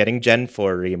 we're getting Gen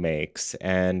 4 remakes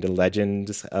and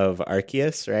Legends of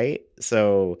Arceus, right?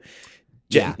 So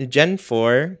Gen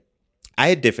 4, I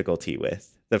had difficulty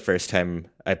with the first time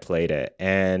I played it.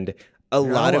 And a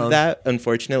lot of that,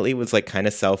 unfortunately, was like kind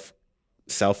of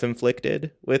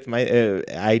self-inflicted with my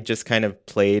I just kind of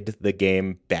played the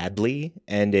game badly,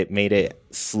 and it made it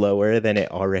slower than it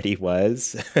already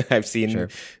was. I've seen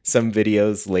some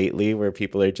videos lately where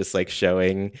people are just like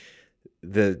showing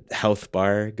the health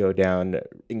bar go down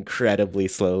incredibly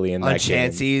slowly in on that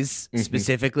Chansey's game.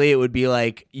 Specifically, it would be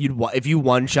like if you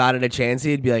one shot at a Chansey,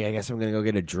 it'd be like, I guess I'm gonna go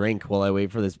get a drink while I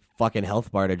wait for this fucking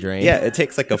health bar to drain. Yeah, it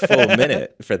takes like a full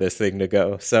minute for this thing to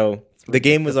go. So the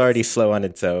game was already slow on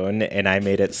its own, and I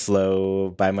made it slow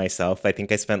by myself. I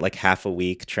think I spent like half a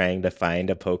week trying to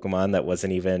find a Pokemon that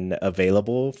wasn't even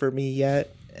available for me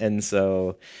yet, and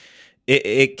so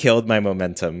it killed my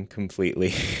momentum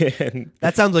completely.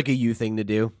 That sounds like a you thing to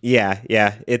do. Yeah,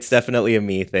 it's definitely a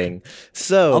me thing.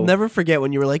 So I'll never forget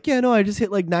when you were like, I just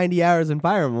hit like 90 hours in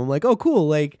Fire Emblem. I'm like, oh, cool.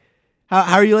 Like,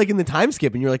 how are you liking the time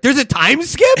skip? And you're like, there's a time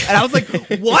skip? And I was like,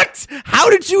 what? How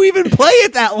did you even play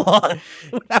it that long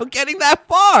without getting that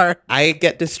far? I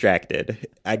get distracted.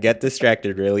 I get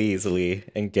distracted really easily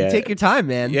and Take your time,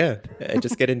 man. Yeah, I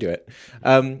just get into it.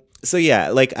 So yeah,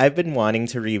 like I've been wanting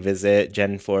to revisit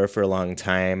Gen 4 for a long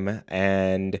time,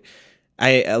 and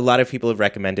a lot of people have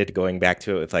recommended going back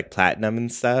to it with like Platinum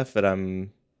and stuff, but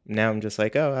I'm just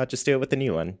like, oh, I'll just do it with the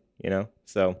new one,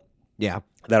 So Yeah.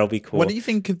 that'll be cool. What do you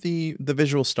think of the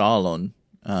visual style on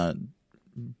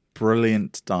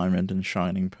Brilliant Diamond and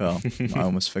Shining Pearl? I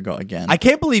almost forgot again. I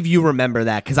can't believe you remember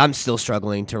that because I'm still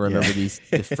struggling to remember the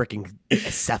freaking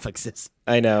suffixes.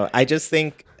 I know. I just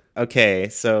think, okay,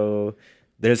 so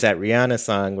there's that Rihanna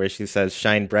song where she says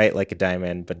shine bright like a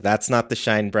diamond, but that's not the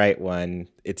shine bright one.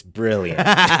 It's brilliant.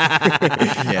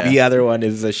 The other one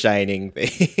is the shining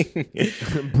thing.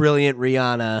 Brilliant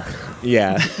Rihanna.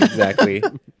 Yeah, exactly.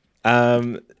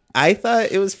 I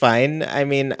thought it was fine. I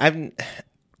mean,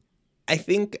 I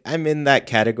think I'm in that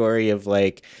category of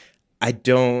like, I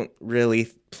don't really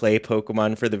play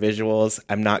Pokemon for the visuals.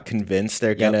 I'm not convinced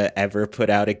they're gonna ever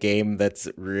put out a game that's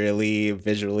really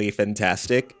visually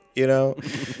fantastic,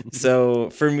 So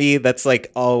for me, that's like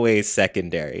always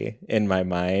secondary in my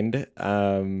mind.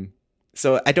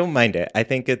 So I don't mind it. I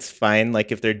think it's fine.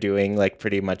 Like if they're doing like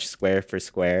pretty much square for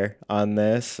square on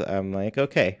this, I'm like,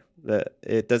 okay,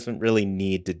 it doesn't really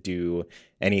need to do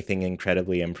anything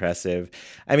incredibly impressive.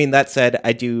 I mean, that said,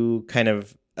 I do kind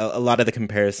of a lot of the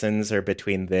comparisons are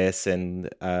between this and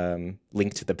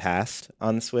Link to the Past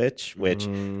on Switch, which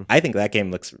I think that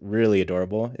game looks really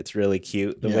adorable. It's really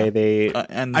cute the way they.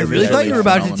 And I really thought you were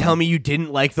about to tell me you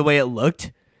didn't like the way it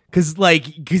looked,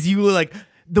 because you were like.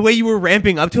 The way you were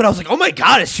ramping up to it, I was like, oh my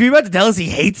God, is Shui about to tell us he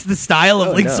hates the style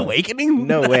of Link's Awakening?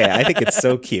 No way. I think it's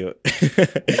so cute.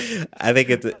 I think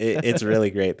it's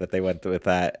really great that they went with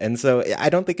that. And so I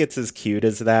don't think it's as cute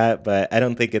as that, but I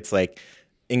don't think it's like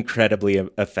incredibly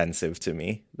offensive to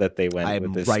me that they went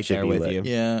with this. I'm right there with you.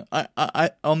 Yeah,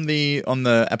 I on the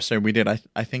episode we did,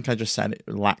 I think I just said it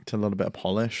lacked a little bit of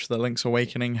polish that Link's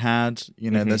Awakening had.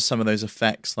 There's some of those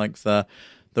effects like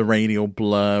the radial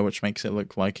blur, which makes it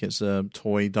look like it's a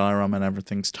toy diorama and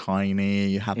everything's tiny.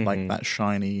 You had like that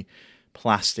shiny,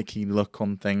 plasticky look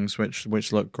on things,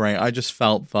 which looked great. I just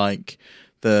felt like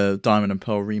the Diamond and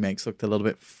Pearl remakes looked a little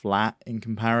bit flat in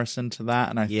comparison to that.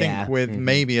 And I think with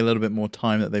maybe a little bit more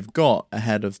time that they've got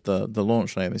ahead of the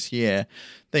launch later this year,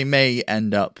 they may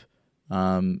end up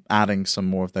adding some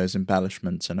more of those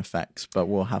embellishments and effects. But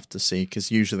we'll have to see, because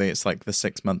usually it's like the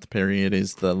 6-month period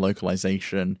is the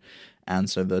localization. And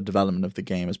so the development of the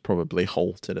game is probably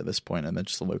halted at this point, and they're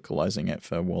just localizing it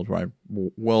for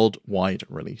worldwide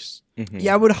release.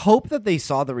 Yeah, I would hope that they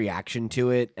saw the reaction to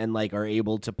it and like are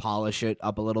able to polish it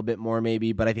up a little bit more,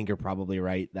 maybe. But I think you're probably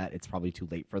right that it's probably too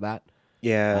late for that.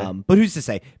 Yeah. But who's to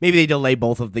say? Maybe they delay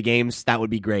both of the games. That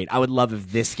would be great. I would love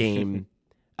if this game,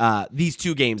 these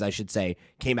two games, I should say,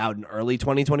 came out in early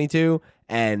 2022,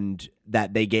 and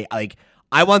that they gave like.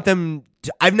 I want them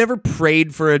to, I've never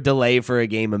prayed for a delay for a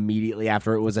game immediately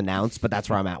after it was announced, but that's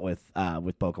where I'm at with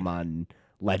Pokemon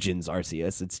Legends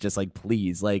Arceus. It's just like,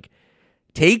 please, like,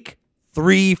 take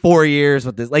 3-4 years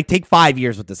with this, like, take 5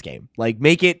 years with this game. Like,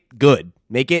 make it good.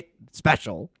 Make it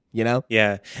special,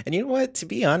 Yeah. And you know what? To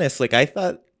be honest, like, I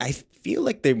feel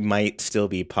like they might still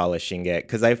be polishing it,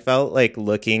 because I felt like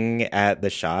looking at the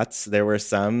shots, there were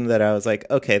some that I was like,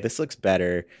 okay, this looks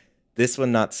better. This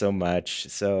one, not so much.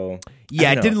 So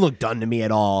yeah, it didn't look done to me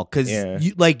at all. Because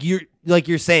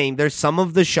you're saying, there's some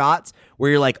of the shots where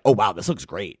you're like, oh wow, this looks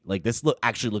great. Like this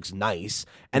actually looks nice.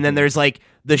 And then there's like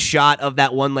the shot of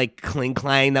that one like cling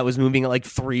clang that was moving at like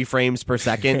 3 frames per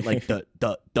second, like duh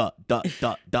duh duh duh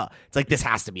duh duh. It's like this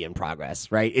has to be in progress,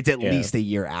 right? It's at least a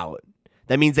year out.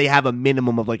 That means they have a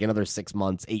minimum of like another 6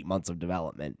 months, 8 months of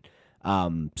development.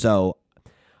 So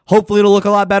hopefully it'll look a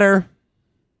lot better,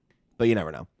 but you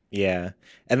never know. Yeah.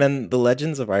 And then the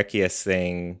Legends of Arceus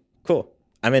thing, cool.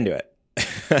 I'm into it.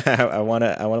 I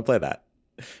wanna play that.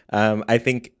 I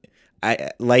think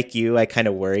like you, I kind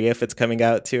of worry if it's coming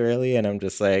out too early, and I'm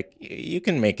just like, you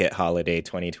can make it holiday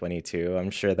 2022. I'm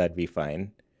sure that'd be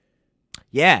fine.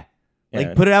 Yeah.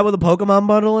 Like put it out with a Pokemon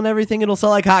bundle and everything. It'll sell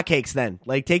like hotcakes then.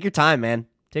 Like take your time, man.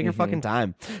 Take your fucking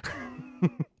time.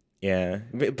 Yeah.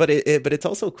 But it's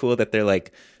also cool that they're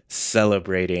like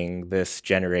celebrating this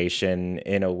generation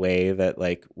in a way that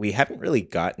like we haven't really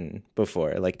gotten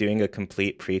before, like doing a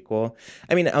complete prequel.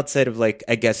 I mean, outside of like,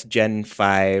 I guess Gen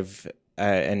 5,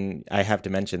 and I have to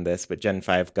mention this, but Gen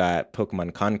 5 got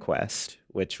Pokemon Conquest,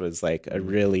 which was like a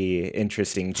really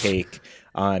interesting take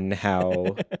on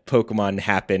how Pokemon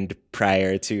happened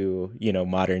prior to,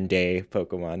 modern day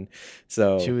Pokemon.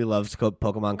 So Chewy loves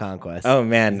Pokemon Conquest. Oh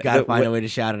man, He's got to find a way to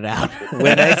shout it out.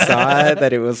 When I saw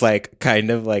that it was like kind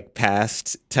of like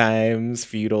past times,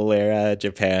 feudal era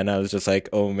Japan, I was just like,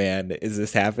 oh man, is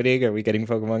this happening? Are we getting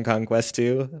Pokemon Conquest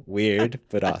 2? Weird,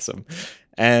 but awesome.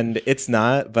 And it's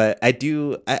not, but I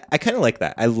kind of like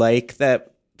that. I like that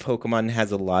Pokemon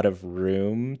has a lot of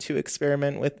room to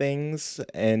experiment with things.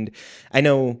 And I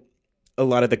know a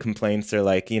lot of the complaints are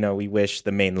like, we wish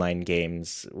the mainline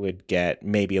games would get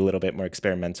maybe a little bit more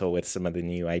experimental with some of the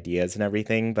new ideas and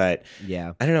everything. But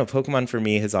yeah, I don't know. Pokemon for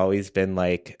me has always been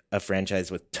like a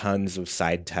franchise with tons of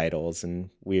side titles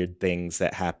and weird things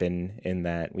that happen in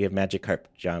that. We have Magikarp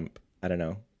Jump. I don't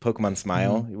know. Pokemon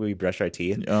Smile, we brush our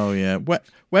teeth. Oh yeah,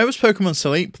 where was Pokemon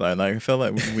Sleep though? Like I feel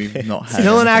like we've not had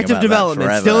still in anything active about development.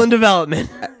 that Still in development.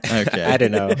 Okay, I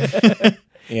don't know.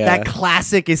 Yeah, that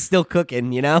classic is still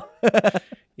cooking.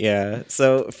 Yeah.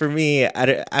 So for me,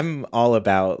 I'm all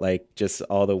about like just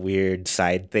all the weird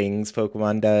side things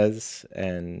Pokemon does,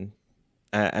 and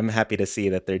I'm happy to see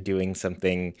that they're doing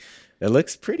something that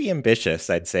looks pretty ambitious.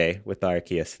 I'd say with the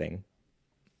Arceus thing.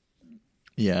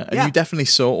 Yeah, and you definitely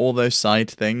saw all those side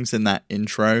things in that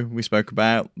intro we spoke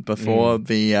about before.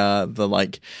 The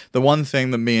one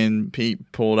thing that me and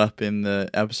Pete pulled up in the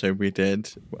episode we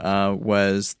did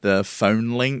was the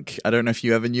phone link. I don't know if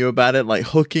you ever knew about it, like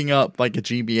hooking up like a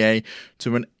GBA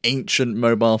to an ancient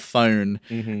mobile phone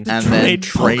and then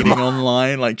trading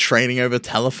online, like trading over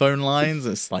telephone lines.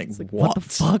 It's like what the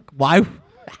fuck? Why?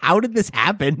 How did this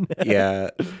happen?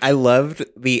 Yeah, I loved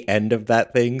the end of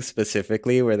that thing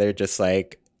specifically where they're just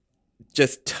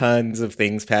tons of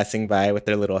things passing by with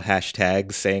their little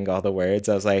hashtags saying all the words.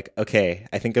 I was like, okay,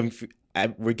 I think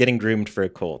we're getting groomed for a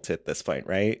cult at this point,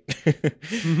 right?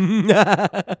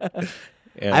 Yeah.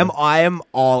 I am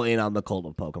all in on the cult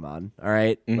of Pokemon. All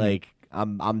right, like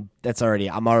I'm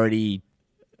already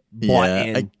bought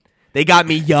in. They got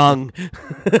me young.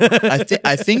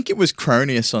 I think it was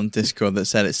Cronius on Discord that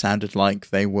said it sounded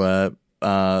like they were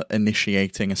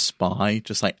initiating a spy,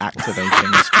 just like activating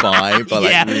a spy. But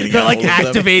they're like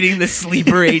activating the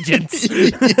sleeper agents.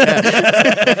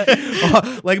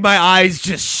 Like my eyes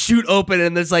just shoot open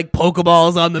and there's like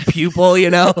Pokeballs on the pupil,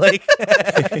 like.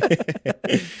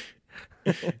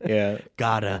 Yeah,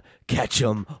 gotta catch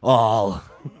them all.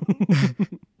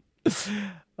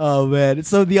 Oh, man.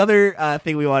 So the other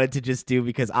thing we wanted to just do,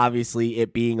 because obviously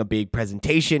it being a big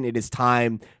presentation, it is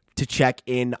time to check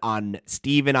in on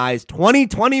Steve and I's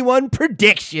 2021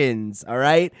 predictions. All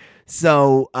right.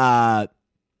 So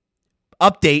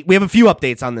update. We have a few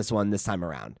updates on this one this time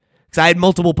around because I had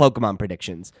multiple Pokemon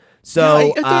predictions. So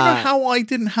I don't know how I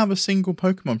didn't have a single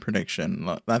Pokemon prediction.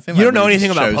 I think you don't know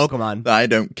anything about Pokemon. I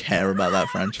don't care about that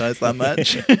franchise that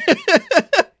much.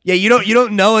 Yeah, you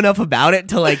don't know enough about it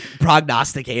to like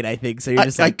prognosticate, I think. So you're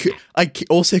just I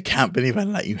also can't believe I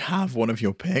let you have one of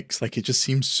your picks. Like it just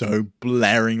seems so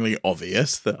blaringly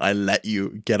obvious that I let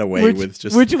you get away with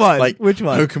just which one? Like which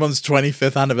one? Pokemon's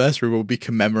 25th anniversary will be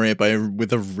commemorated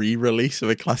with a re-release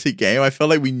of a classic game. I felt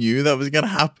like we knew that was going to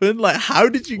happen. Like how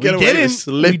did you get away with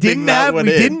slipping that one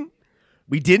in?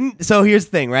 We didn't. So here's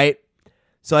the thing, right?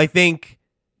 So I think.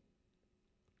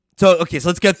 So okay, so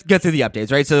let's get through the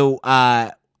updates, right? So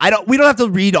we don't have to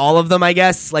read all of them, I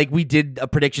guess. Like we did a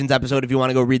predictions episode. If you want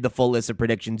to go read the full list of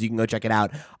predictions, you can go check it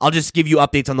out. I'll just give you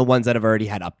updates on the ones that have already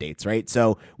had updates, right?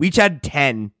 So we each had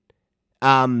 10. It's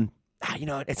not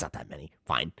that many.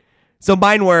 Fine. So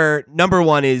mine were, number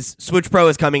 1 is Switch Pro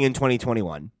is coming in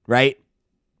 2021, right?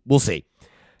 We'll see.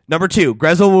 Number 2,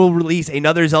 Grezzo will release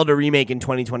another Zelda remake in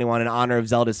 2021 in honor of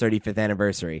Zelda's 35th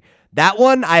anniversary. That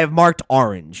one I have marked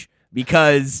orange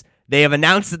because they have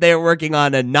announced that they are working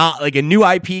on a new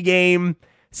IP game.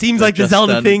 Seems like the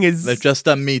Zelda thing is... They've just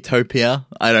done Miitopia.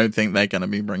 I don't think they're going to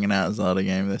be bringing out a Zelda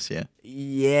game this year.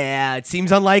 Yeah, it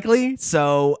seems unlikely.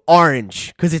 So,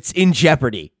 orange, because it's in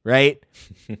jeopardy, right?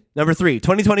 Number 3,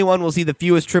 2021 will see the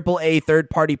fewest AAA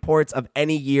third-party ports of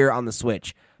any year on the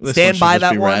Switch. Stand by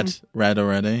that one. Red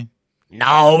already?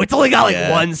 No, it's only got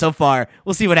one so far.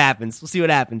 We'll see what happens.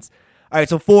 All right,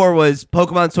 so 4 was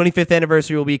Pokemon's 25th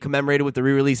anniversary will be commemorated with the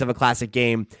re-release of a classic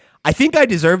game. I think I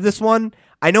deserve this one.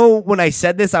 I know when I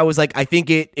said this, I was like, I think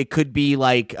it could be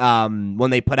like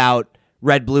when they put out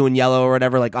Red, Blue, and Yellow or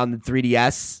whatever, like on the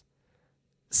 3DS.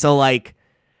 So like,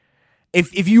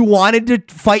 if you wanted to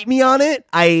fight me on it,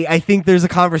 I think there's a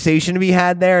conversation to be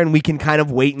had there, and we can kind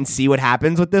of wait and see what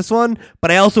happens with this one.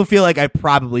 But I also feel like I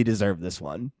probably deserve this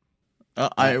one.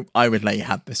 I would let you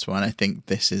have this one. I think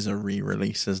this is a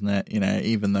re-release, isn't it? You know,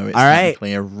 even though it's All right.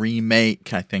 technically a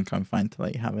remake, I think I'm fine to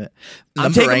let you have it.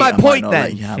 I'm taking my point then.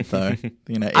 Let you have, though.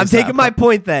 You know, I'm taking my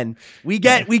point then. We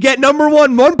get number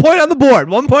 1 point on the board.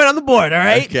 1 point on the board, all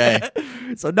right? Okay.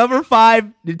 So number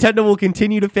 5, Nintendo will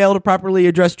continue to fail to properly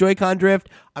address Joy-Con drift.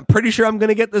 I'm pretty sure I'm going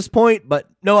to get this point, but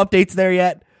no updates there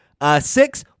yet.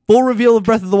 6, full reveal of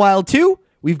Breath of the Wild 2.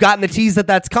 We've gotten the tease that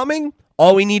that's coming.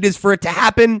 All we need is for it to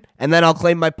happen, and then I'll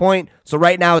claim my point. So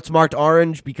right now it's marked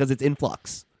orange because it's in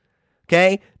flux.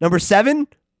 Okay? Number 7,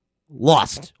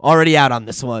 lost. Already out on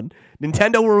this one.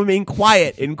 Nintendo will remain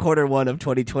quiet in Q1 of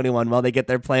 2021 while they get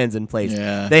their plans in place.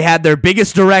 Yeah. They had their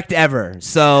biggest direct ever,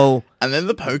 so... And then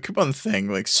the Pokemon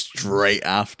thing, like, straight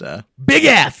after. Big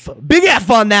F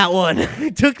on that one.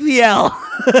 Took the L.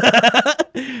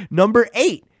 Number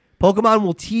 8, Pokemon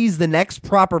will tease the next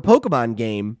proper Pokemon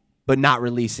game, but not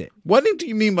release it. What did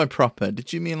you mean by proper?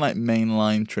 Did you mean like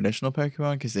mainline traditional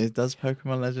Pokemon? Because does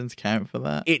Pokemon Legends count for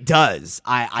that? It does.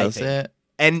 I Does think. it?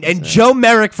 And Joe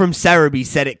Merrick from Cerebi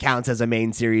said it counts as a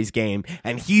main series game,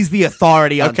 and he's the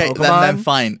authority on Okay, Pokemon. then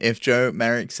fine. If Joe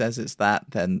Merrick says it's that,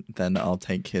 then I'll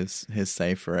take his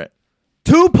say for it.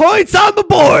 2 points on the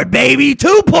board, baby.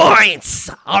 2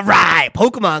 points. All right.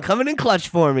 Pokemon coming in clutch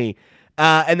for me.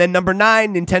 And then number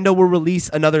 9, Nintendo will release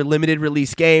another limited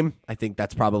release game. I think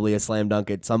that's probably a slam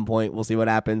dunk at some point. We'll see what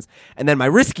happens. And then my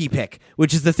risky pick,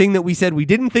 which is the thing that we said we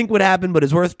didn't think would happen but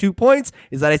is worth 2 points,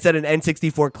 is that I said an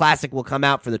N64 Classic will come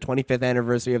out for the 25th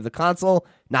anniversary of the console.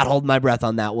 Not holding my breath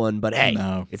on that one, but hey,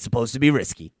 It's supposed to be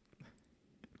risky.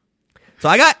 So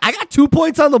I got 2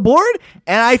 points on the board,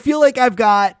 and I feel like I've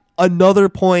got another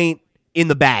point in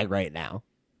the bag right now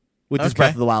with this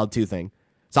Breath of the Wild 2 thing.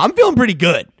 So I'm feeling pretty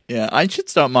good. Yeah, I should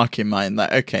start marking mine.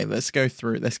 Like, okay, let's go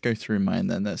through mine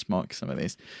then. Let's mark some of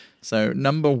these. So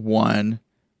number 1,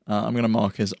 I'm going to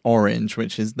mark as orange,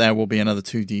 which is there will be another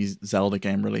 2D Zelda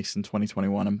game released in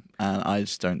 2021, and I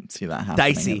just don't see that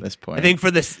happening Dicey at this point.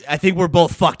 I think we're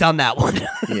both fucked on that one.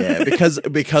 Yeah,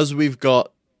 because we've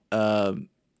got the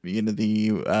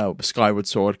Skyward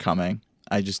Sword coming.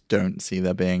 I just don't see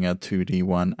there being a 2D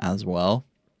one as well.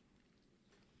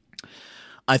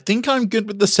 I think I'm good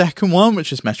with the second one,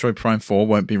 which is Metroid Prime 4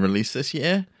 won't be released this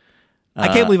year. I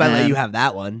can't believe I let you have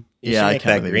that one. Yeah, I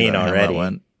can't that green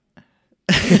already.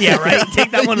 Yeah, right?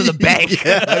 Take that one to the bank.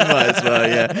 Yeah, I might as well,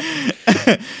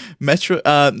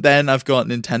 yeah. Then I've got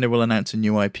Nintendo will announce a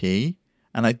new IP,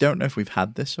 and I don't know if we've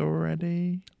had this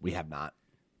already. We have not.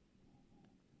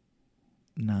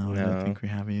 No, I don't think we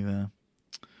have either.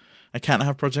 I can't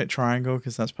have Project Triangle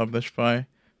because that's published by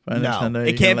Nintendo.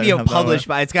 It can't be published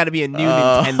by. It's got to be a new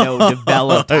Nintendo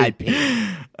developed IP.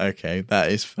 Okay,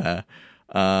 that is fair.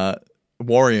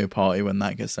 Wario Party, when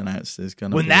that gets announced, is going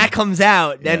to When that comes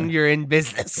out, then you're in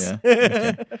business. Yeah.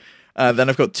 Okay. Then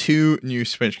I've got 2 new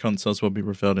Switch consoles will be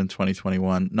revealed in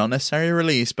 2021. Not necessarily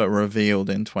released, but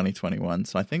revealed in 2021.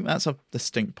 So I think that's a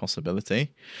distinct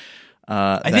possibility.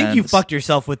 I think you fucked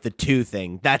yourself with the 2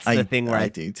 thing. That's the thing where I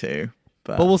do too.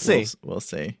 But we'll see. We'll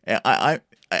see.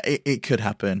 It could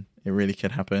happen. It really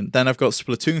could happen. Then I've got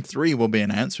Splatoon 3 will be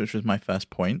announced, which was my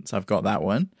first point. So I've got that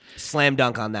one. Slam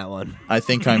dunk on that one. I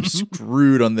think I'm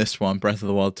screwed on this one. Breath of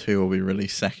the Wild 2 will be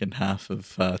released second half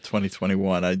of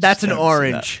 2021. That's an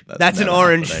orange. That's an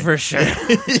orange happening. for sure.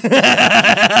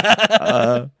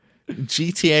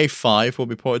 GTA 5 will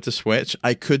be ported to Switch.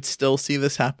 I could still see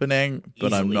this happening,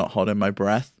 but I'm not holding my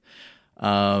breath.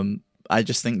 I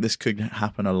just think this could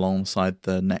happen alongside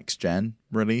the next gen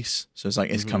release. So it's like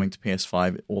it's coming to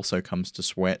PS5. It also comes to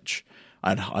Switch.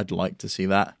 I'd like to see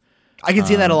that. I can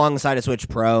see that alongside a Switch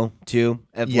Pro too.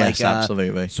 Yes,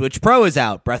 absolutely. Switch Pro is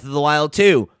out. Breath of the Wild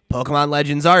 2. Pokemon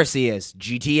Legends Arceus.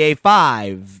 GTA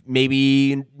 5.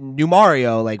 Maybe new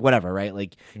Mario. Like whatever, right?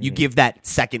 Like you give that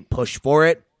second push for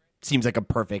it. Seems like a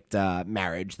perfect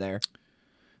marriage there.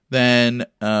 Then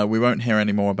we won't hear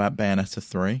any more about Bayonetta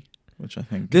 3. Which I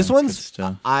think this one's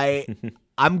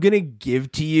I'm gonna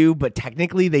give to you, but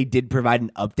technically they did provide an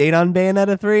update on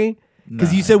Bayonetta 3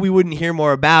 because you said we wouldn't hear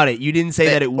more about it. You didn't say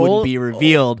that it wouldn't be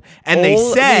revealed, and they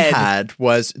said we had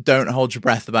was don't hold your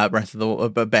breath about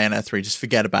Bayonetta 3. Just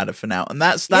forget about it for now, and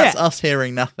that's us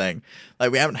hearing nothing.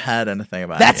 Like we haven't heard anything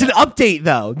about. That's it an update,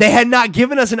 though. They had not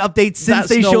given us an update since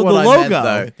they showed the logo.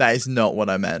 Meant, that is not what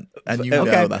I meant, and you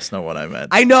know that's not what I meant.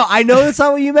 I know that's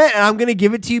not what you meant, and I'm going to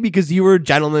give it to you because you were a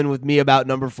gentleman with me about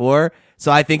number 4.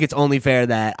 So I think it's only fair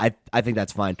that I think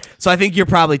that's fine. So I think you're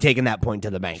probably taking that point to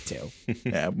the bank too.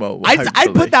 Yeah, well,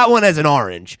 I'd put that one as an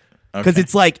orange because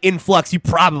it's like in flux. You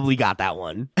probably got that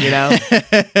one, you know.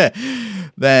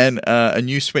 Then a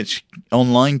new Switch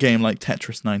online game like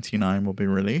Tetris 99 will be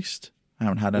released. I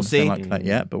haven't had anything see. like that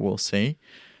yet, but we'll see.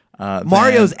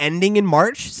 Mario's ending in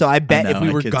March, so I bet if we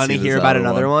I were could gonna see hear this about other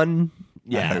another one,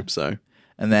 I hope so.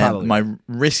 And then Probably. my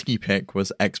risky pick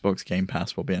was Xbox Game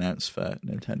Pass will be announced for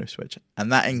Nintendo Switch,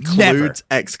 and that includes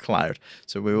xCloud.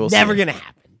 So we will never see. gonna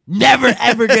happen. Never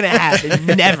ever gonna happen.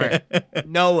 Never.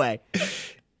 No way.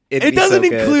 It'd It be so doesn't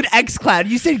good. include xCloud.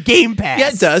 You said Game Pass. Yeah,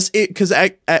 it does. Because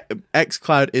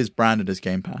xCloud is branded as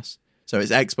Game Pass, so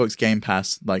it's Xbox Game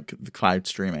Pass, like the cloud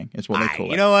streaming. Is what they call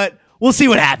it. You know what? We'll see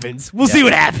what happens. We'll see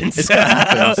what happens. It's gonna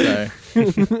happen. So.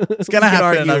 It's gonna happen,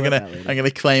 argue and about that later. I'm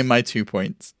gonna claim my 2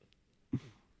 points.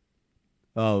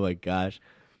 Oh my gosh.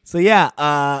 So yeah,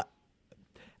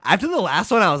 after the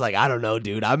last one, I was like, I don't know,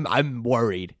 dude. I'm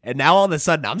worried, and now all of a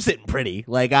sudden, I'm sitting pretty.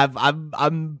 Like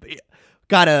I'm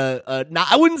got a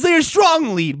not, I wouldn't say a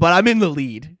strong lead, but I'm in the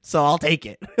lead, so I'll take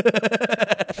it.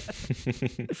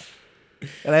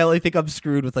 And I only think I'm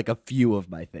screwed with like a few of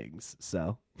my things.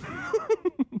 So.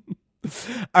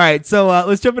 All right, so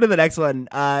let's jump into the next one.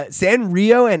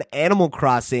 Sanrio and Animal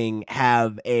Crossing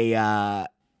have a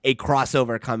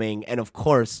crossover coming, and of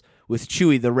course, with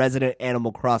Chewy, the resident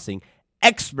Animal Crossing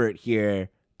expert here,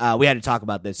 we had to talk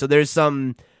about this. So there's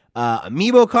some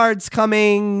amiibo cards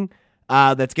coming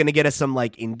that's going to get us some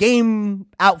like in-game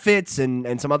outfits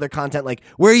and some other content. Like,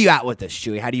 where are you at with this,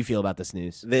 Chewy? How do you feel about this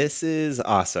news? This is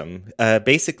awesome.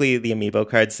 Basically, the amiibo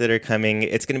cards that are coming,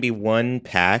 it's going to be one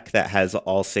pack that has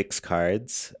all 6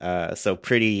 cards. So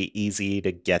pretty easy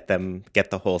to get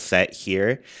the whole set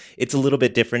here. It's a little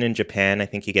bit different in Japan. I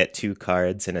think you get 2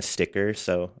 cards and a sticker.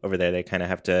 So over there, they kind of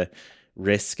have to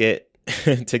risk it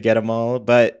to get them all.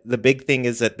 But the big thing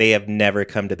is that they have never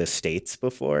come to the States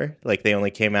before. Like, they only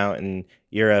came out in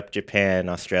Europe, Japan,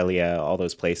 Australia, all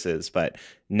those places, but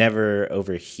never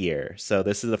over here. So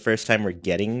this is the first time we're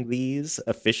getting these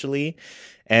officially.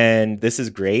 And this is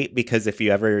great because if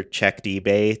you ever checked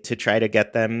eBay to try to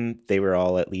get them, they were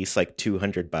all at least like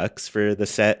 $200 for the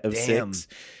set of Damn. 6.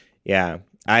 Yeah.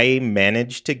 I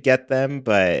managed to get them,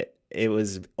 but it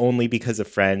was only because a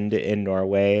friend in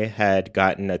Norway had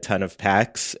gotten a ton of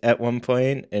packs at one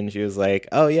point, and she was like,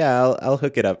 "Oh yeah, I'll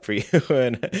hook it up for you."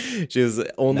 And she was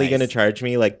only going to charge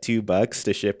me like $2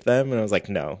 to ship them, and I was like,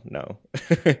 "No,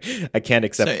 I can't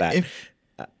accept that."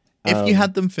 If you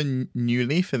had them for New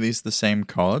Leaf, are these the same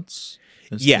cards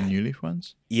as Yeah. the New Leaf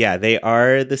ones? Yeah, they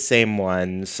are the same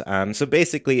ones. So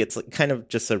basically, it's kind of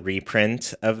just a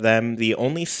reprint of them. The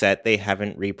only set they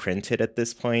haven't reprinted at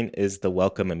this point is the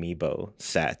Welcome Amiibo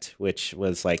set, which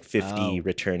was like 50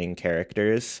 returning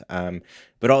characters.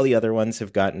 But all the other ones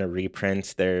have gotten a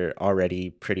reprint. They're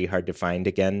already pretty hard to find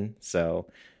again. So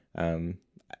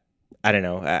I don't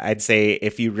know. I'd say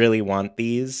if you really want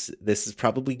these, this is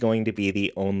probably going to be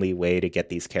the only way to get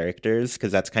these characters,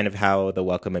 because that's kind of how the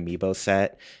Welcome Amiibo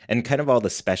set and kind of all the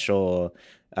special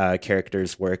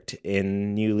characters worked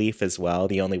in New Leaf as well.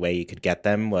 The only way you could get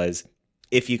them was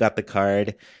if you got the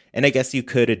card, and I guess you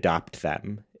could adopt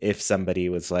them if somebody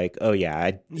was like, "Oh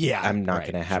yeah, I'm not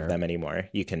going to have them anymore."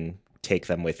 You can take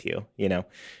them with you, you know?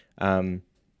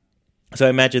 So I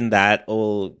imagine that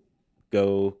will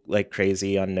go like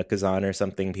crazy on Nookazon or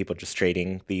something, people just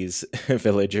trading these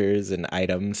villagers and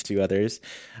items to others.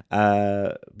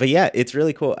 But yeah, it's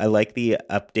really cool. I like the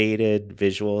updated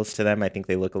visuals to them. I think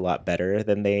they look a lot better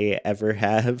than they ever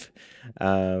have.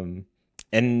 And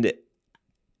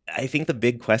I think the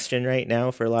big question right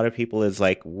now for a lot of people is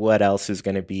like, what else is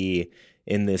going to be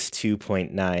in this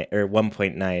 2.9 or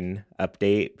 1.9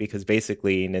 update? Because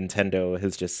basically Nintendo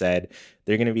has just said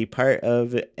they're going to be part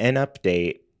of an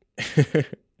update.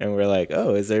 And we're like,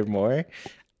 oh, is there more?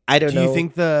 I don't know. Do you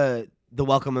think the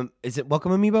Welcome, is it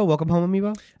Welcome Amiibo? Welcome Home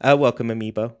Amiibo? Welcome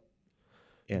Amiibo.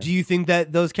 Yeah. Do you think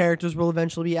that those characters will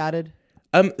eventually be added?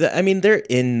 I mean, they're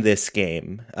in this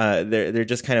game. They're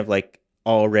just kind of like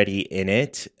already in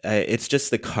it. It's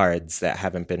just the cards that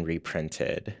haven't been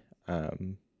reprinted.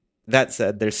 That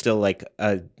said, there's still like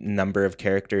a number of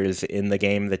characters in the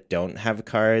game that don't have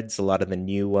cards. A lot of the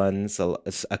new ones,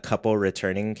 a couple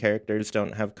returning characters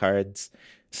don't have cards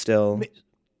still.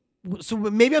 So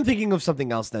maybe I'm thinking of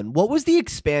something else then. What was the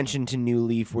expansion to New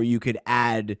Leaf where you could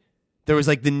add, there was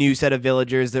like the new set of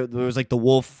villagers, there was like the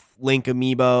Wolf Link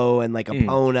Amiibo and like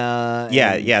Epona.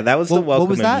 Yeah, that was the Welcome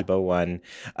was that? Amiibo one.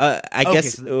 I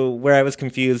guess where I was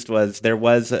confused was there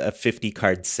was a 50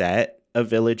 card set of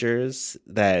villagers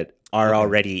that are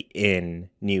already in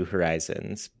New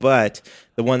Horizons, but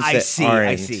the ones that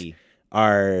aren't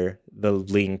are the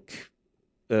Link,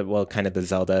 kind of the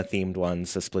Zelda themed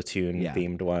ones, the Splatoon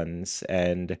themed ones,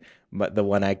 and the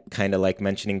one I kind of like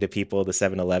mentioning to people, the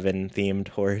 7-Eleven themed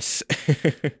horse.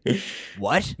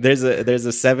 What? There's a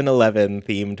 7-Eleven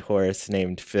themed horse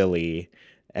named Philly,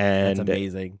 And That's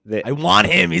amazing. they- I want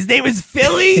him. His name is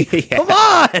Philly. Yeah. Come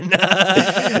on.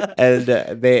 and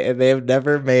they have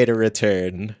never made a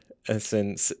return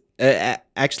since.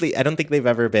 Actually, I don't think they've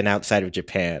ever been outside of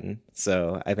Japan.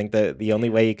 So I think the only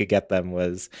way you could get them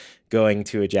was going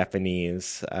to a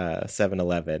Japanese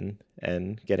 7-Eleven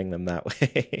and getting them that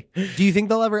way. Do you think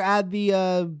they'll ever add the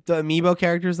amiibo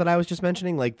characters that I was just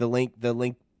mentioning, like the Link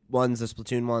ones, the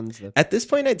Splatoon ones? At this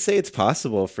point, I'd say it's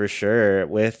possible for sure.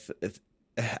 With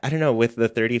I don't know, with the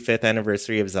 35th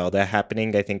anniversary of Zelda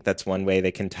happening, I think that's one way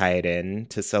they can tie it in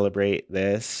to celebrate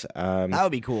this. That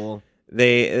would be cool.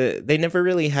 They never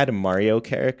really had a Mario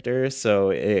character, so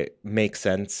it makes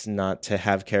sense not to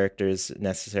have characters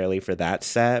necessarily for that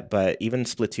set. But even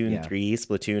Splatoon 3,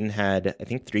 Splatoon had, I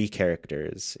think, 3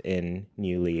 characters in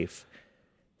New Leaf.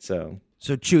 So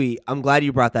Chewy, I'm glad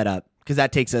you brought that up, because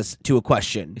that takes us to a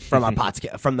question from our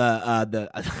podcast, from the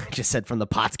I just said from the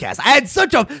podcast. I had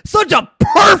such a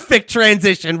perfect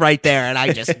transition right there, and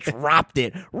I just dropped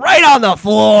it right on the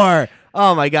floor.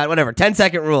 Oh my God, whatever.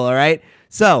 10-second rule, all right?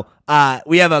 So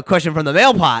we have a question from the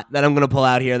mail pot that I'm going to pull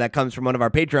out here that comes from one of our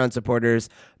Patreon supporters,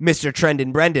 Mr.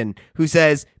 Trendon Brendan, who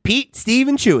says, Pete, Steve,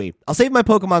 and Chewy, I'll save my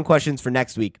Pokemon questions for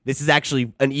next week. This is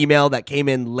actually an email that came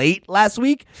in late last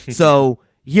week, so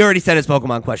he already sent his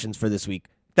Pokemon questions for this week.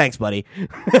 Thanks, buddy.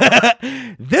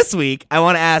 This week, I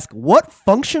want to ask, what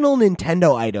functional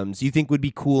Nintendo items you think would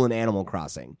be cool in Animal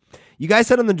Crossing? You guys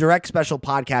said on the Direct Special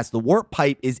podcast, the warp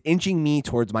pipe is inching me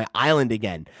towards my island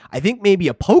again. I think maybe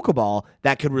a Pokeball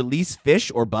that could release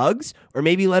fish or bugs, or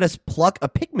maybe let us pluck a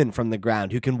Pikmin from the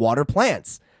ground who can water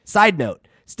plants. Side note,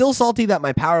 still salty that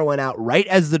my power went out right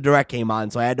as the Direct came on,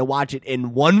 so I had to watch it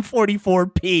in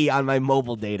 144p on my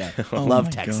mobile data. Love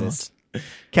Texas. God.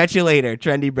 Catch you later,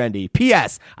 Trendy Brendy.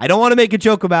 P.S. I don't want to make a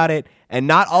joke about it and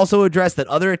not also address that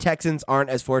other Texans aren't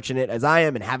as fortunate as I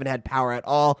am and haven't had power at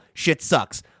all. Shit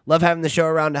sucks. Love having the show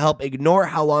around to help ignore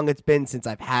how long it's been since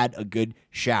I've had a good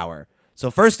shower. So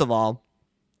first of all,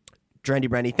 Trendy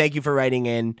Brendy, thank you for writing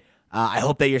in. I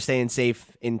hope that you're staying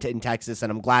safe in Texas,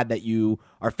 and I'm glad that you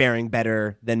are faring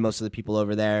better than most of the people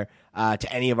over there. To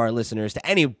any of our listeners, to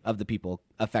any of the people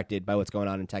affected by what's going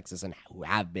on in Texas and who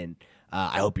have been,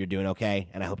 I hope you're doing okay,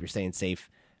 and I hope you're staying safe,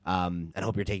 and I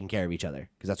hope you're taking care of each other,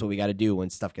 because that's what we got to do when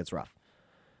stuff gets rough.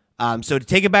 So to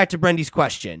take it back to Brendy's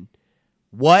question,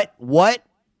 what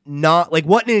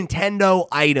Nintendo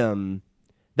item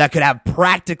that could have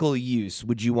practical use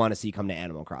would you want to see come to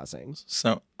Animal Crossing?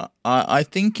 So I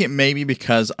think it may be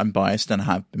because I'm biased and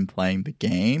have been playing the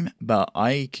game, but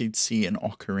I could see an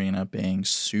ocarina being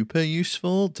super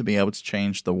useful to be able to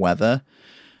change the weather.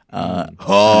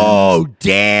 Oh,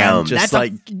 damn. Just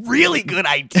That's a really good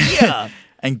idea.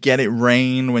 And get it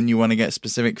rain when you want to get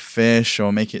specific fish,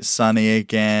 or make it sunny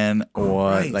again,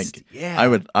 or Christ, yeah.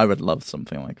 I would love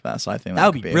something like that. So I think That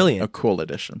would could be brilliant. A cool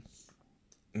addition.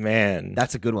 Man,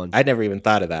 That's a good one. I never even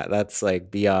thought of that. That's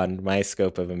like beyond my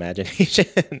scope of imagination.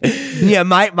 Yeah,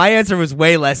 my answer was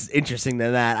way less interesting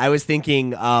than that. I was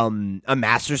thinking a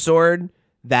Master Sword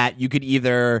that you could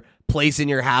either place in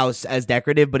your house as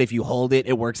decorative, but if you hold it,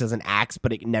 it works as an axe,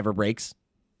 but it never breaks.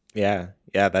 Yeah,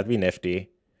 that'd be nifty.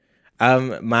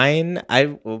 Mine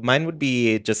would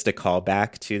be just a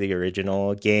callback to the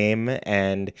original game,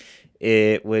 and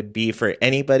it would be for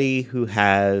anybody who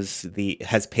has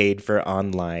paid for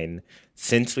online.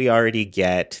 Since we already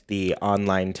get the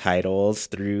online titles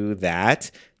through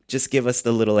that, just give us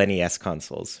the little NES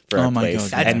consoles for our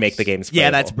place and make the games playable.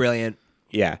 Yeah, that's brilliant.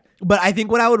 Yeah. But I think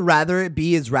what I would rather it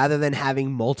be is, rather than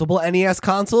having multiple NES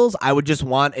consoles, I would just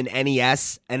want an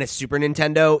NES and a Super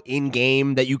Nintendo in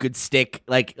game that you could stick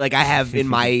like I have in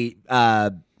my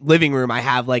living room. I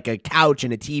have like a couch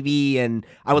and a TV, and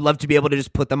I would love to be able to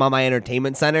just put them on my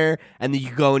entertainment center, and then you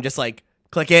could go and just like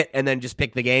click it and then just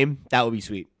pick the game. That would be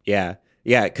sweet.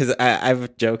 Yeah, because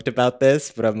I've joked about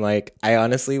this, but I'm like, I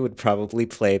honestly would probably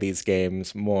play these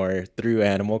games more through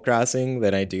Animal Crossing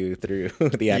than I do through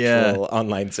the actual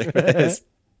online service.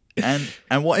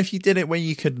 And what if you did it where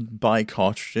you could buy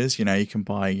cartridges? You know, you can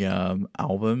buy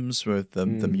albums with the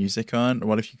music on.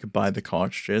 What if you could buy the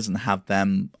cartridges and have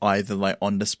them either like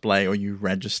on display, or you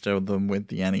register them with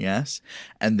the NES,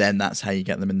 and then that's how you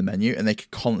get them in the menu, and they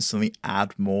could constantly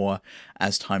add more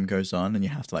as time goes on, and you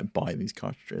have to like buy these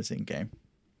cartridges in game.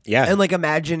 Yeah. And like,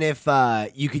 imagine if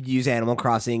you could use Animal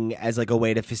Crossing as like a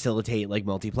way to facilitate like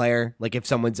multiplayer. Like if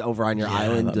someone's over on your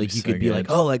island, like you could be like,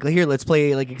 oh, like here, let's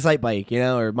play like Excite Bike, you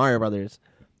know, or Mario Brothers.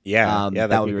 Yeah,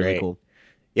 that would be really cool.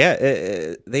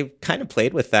 Yeah, they've kind of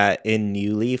played with that in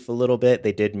New Leaf a little bit.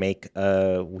 They did make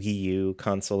a Wii U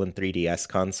console and 3DS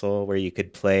console where you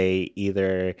could play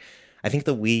either, I think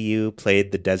the Wii U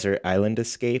played the Desert Island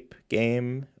Escape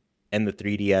game, and the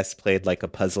 3DS played like a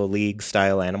Puzzle League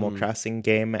style Animal Crossing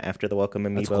game after the Welcome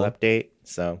Amiibo cool. update.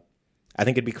 So I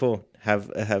think it'd be cool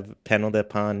have Panel de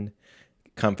Pon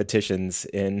competitions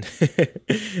in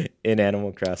in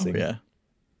Animal Crossing. Oh, yeah.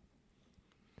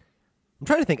 I'm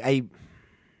trying to think. I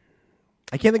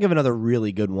can't think of another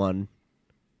really good one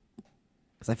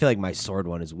because I feel like my sword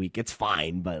one is weak. It's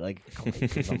fine, but like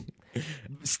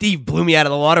Steve blew me out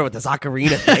of the water with this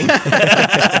ocarina thing.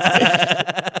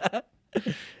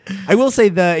 I will say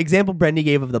the example Brendy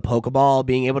gave of the Pokeball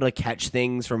being able to catch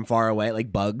things from far away,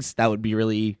 like bugs, that would be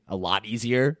really a lot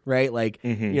easier, right? Like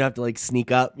you don't have to like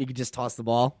sneak up; you could just toss the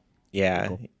ball. Yeah.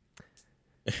 Cool.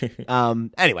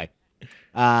 Anyway,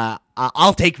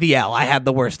 I'll take the L. I had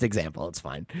the worst example. It's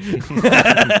fine.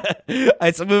 All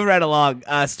right, so moving right along.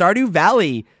 Stardew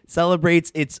Valley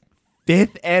celebrates its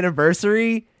 5th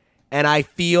anniversary, and I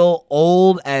feel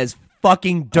old as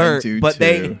fucking dirt. I do but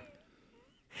too.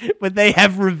 they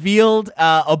have revealed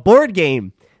a board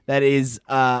game that is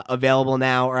available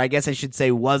now, or I guess I should say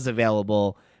was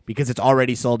available because it's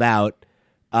already sold out.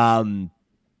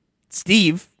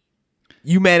 Steve,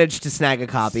 you managed to snag a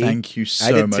copy. Thank you I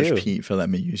so did much, too. Pete, for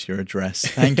letting me use your address.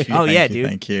 Thank you. Oh, thank yeah, you, dude.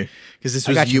 Thank you. Because this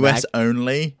I got was your US back.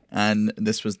 only, and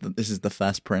this is the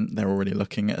first print. They're already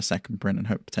looking at a second print and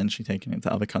hope potentially taking it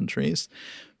to other countries.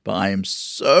 But I am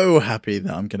so happy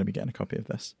that I'm going to be getting a copy of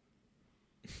this.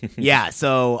 Yeah,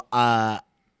 so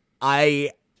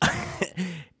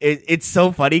it's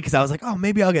so funny because I was like, oh,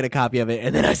 maybe I'll get a copy of it,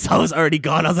 and then I saw it was already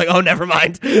gone. I was like, oh, never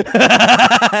mind.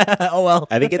 Oh well,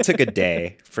 I think it took a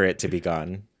day for it to be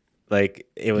gone. Like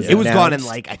it was gone in announced,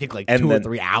 like I think like and 2 or then-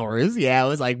 3 hours. Yeah, it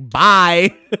was like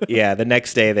bye. Yeah, the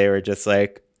next day they were just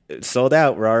like sold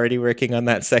out. We're already working on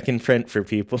that second print for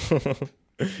people.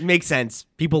 Makes sense.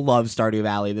 People love Stardew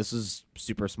Valley. This is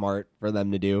super smart for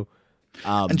them to do.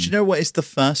 And do you know what? It's the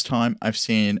first time I've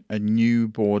seen a new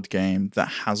board game that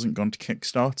hasn't gone to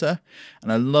Kickstarter.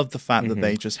 And I love the fact that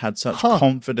they just had such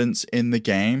confidence in the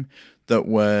game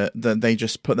that they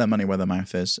just put their money where their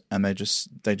mouth is, and they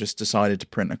just decided to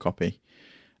print a copy.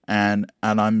 And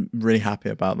I'm really happy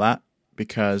about that,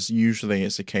 because usually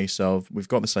it's a case of we've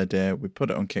got this idea, we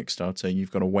put it on Kickstarter,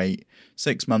 you've got to wait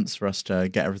 6 months for us to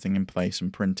get everything in place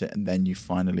and print it, and then you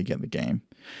finally get the game.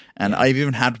 And I've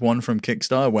even had one from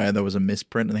Kickstarter where there was a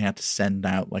misprint and they had to send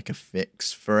out like a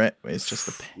fix for it. It's just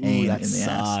a pain that in the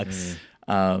sucks.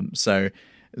 ass. So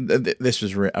this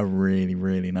was a really,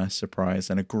 really nice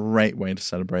surprise and a great way to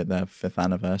celebrate their 5th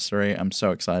anniversary. I'm so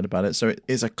excited about it. So it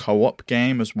is a co-op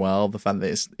game as well. The fact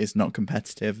that it's not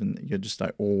competitive and you're just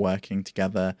like all working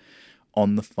together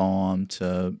on the farm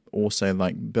to also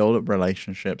like build up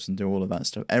relationships and do all of that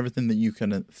stuff. Everything that you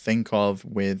can think of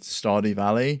with Stardew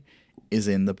Valley is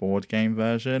in the board game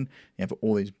version. You have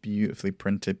all these beautifully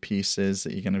printed pieces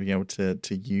that you're going to be able to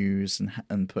use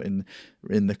and put in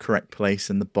the correct place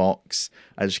in the box.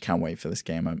 I just can't wait for this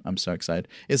game. I'm so excited.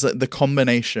 It's like the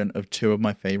combination of 2 of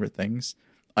my favorite things.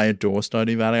 I adore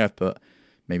Stardew Valley. I've put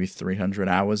maybe 300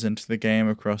 hours into the game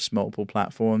across multiple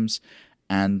platforms,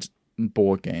 and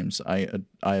board games. I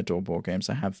adore board games.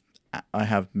 I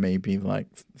have maybe like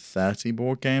 30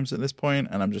 board games at this point,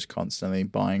 and I'm just constantly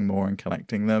buying more and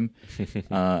collecting them.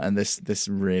 And this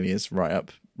really is right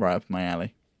up my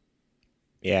alley.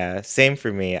 Yeah, same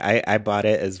for me. I bought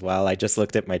it as well. I just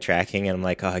looked at my tracking and I'm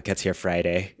like, oh, it gets here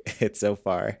Friday. It's so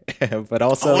far. But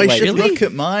also, I like, should look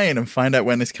at mine and find out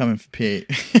when it's coming for Pete.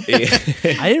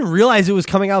 I didn't realize it was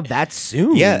coming out that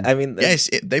soon. yeah, I mean,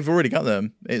 Yes, they've already got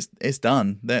them. It's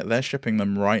done. They're shipping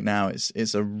them right now.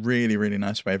 It's a really, really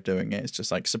nice way of doing it. It's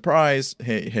just like, surprise,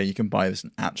 here you can buy this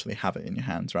and actually have it in your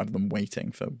hands rather than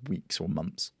waiting for weeks or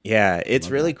months. yeah, it's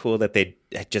really cool that they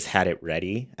just had it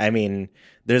ready. I mean,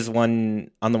 there's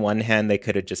on the one hand, they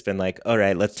could have just been like, all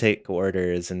right, let's take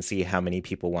orders and see how many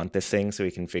people want this thing so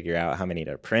we can figure out how many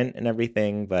to print and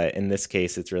everything. But in this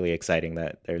case, it's really exciting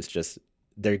that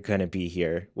they're going to be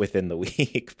here within the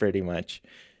week, pretty much.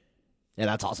 Yeah,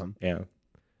 that's awesome. Yeah.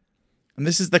 And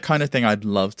this is the kind of thing I'd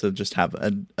love to just have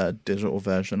a digital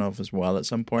version of as well at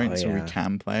some point, so we yeah.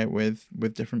 can play it with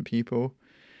different people.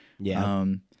 Yeah.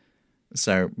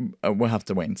 So we'll have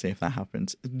to wait and see if that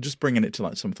happens. Just bringing it to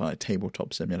like something like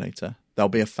Tabletop Simulator. There'll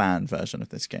be a fan version of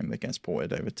this game that gets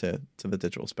ported over to the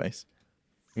digital space.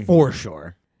 For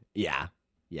sure. Yeah.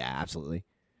 Yeah, absolutely.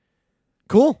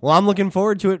 Cool. Well, I'm looking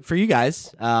forward to it for you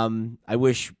guys. I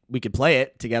wish we could play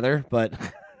it together, but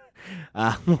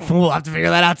we'll have to figure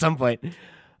that out at some point.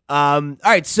 All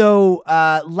right, so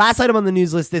last item on the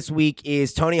news list this week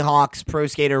is Tony Hawk's Pro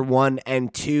Skater 1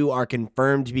 and 2 are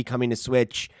confirmed to be coming to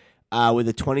Switch with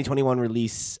a 2021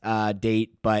 release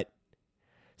date, but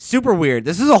super weird.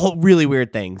 This is a whole really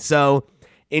weird thing. So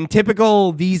in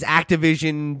typical these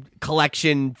Activision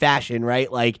collection fashion,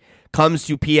 right? Like comes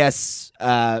to PS,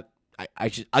 I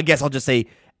guess I'll just say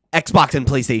Xbox and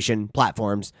PlayStation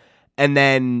platforms, and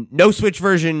then no Switch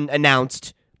version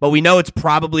announced, but we know it's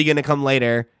probably going to come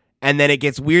later. And then it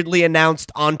gets weirdly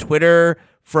announced on Twitter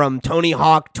from Tony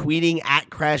Hawk tweeting at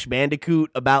Crash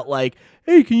Bandicoot about like,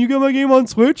 hey, can you get my game on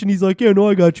Switch? And he's like, yeah, no,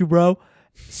 I got you, bro.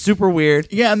 Super weird.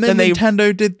 Yeah, and then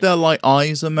Nintendo did the like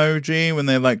eyes emoji when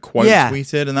they like quote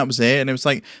tweeted, and that was it. And it was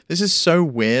like, this is so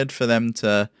weird for them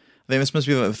to. I think this must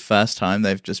be like the first time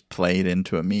they've just played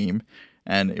into a meme,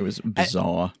 and it was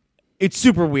bizarre. It's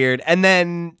super weird. And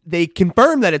then they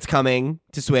confirm that it's coming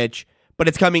to Switch, but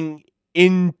it's coming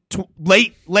in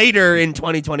later in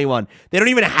 2021. They don't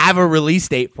even have a release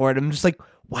date for it. I'm just like,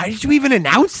 why did you even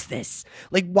announce this?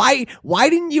 Like, why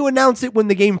didn't you announce it when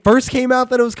the game first came out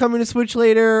that it was coming to Switch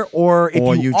later? Or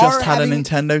you just had a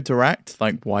Nintendo Direct?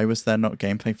 Like, why was there not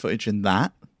gameplay footage in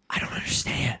that? I don't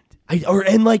understand.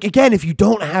 And like, again, if you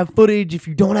don't have footage, if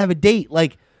you don't have a date,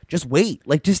 like, just wait.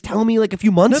 Like, just tell me like a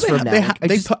few months from now.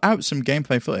 They put out some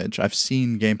gameplay footage. I've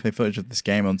seen gameplay footage of this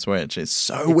game on Switch. It's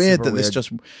so weird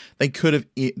that they could have.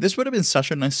 This would have been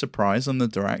such a nice surprise on the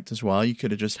Direct as well. You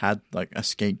could have just had like a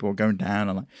skateboard going down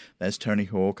and like there's Tony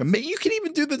Hawk, and you could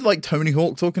even do the like Tony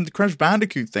Hawk talking to Crash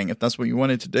Bandicoot thing if that's what you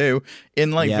wanted to do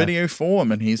in like video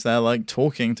form, and he's there like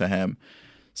talking to him.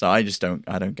 So I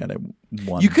don't get it.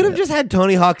 You could have just had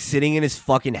Tony Hawk sitting in his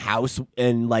fucking house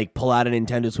and like pull out a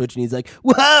Nintendo Switch and he's like,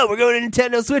 whoa, we're going to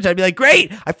Nintendo Switch. I'd be like,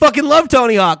 great. I fucking love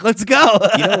Tony Hawk. Let's go.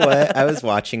 You know what? I was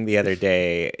watching the other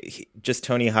day, just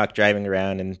Tony Hawk driving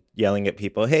around and yelling at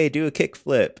people, hey, do a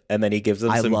kickflip. And then he gives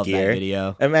them some gear. That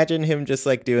video. Imagine him just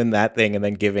like doing that thing and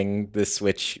then giving the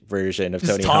Switch version of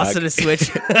Tony Hawk. Tossing a Switch.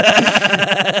 Do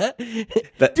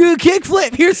a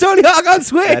kickflip. Here's Tony Hawk on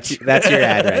Switch. That's your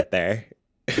ad right there.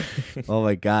 Oh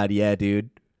my god, yeah, dude.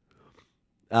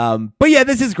 But yeah,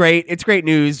 this is great. It's great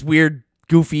news. Weird,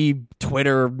 goofy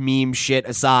Twitter meme shit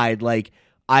aside, like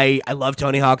I love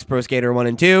Tony Hawk's Pro Skater 1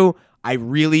 and 2. I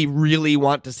really, really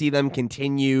want to see them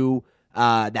continue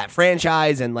that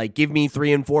franchise and like give me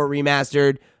 3 and 4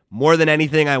 remastered. More than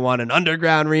anything, I want an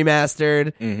Underground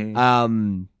remastered.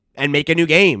 And make a new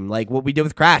game like what we did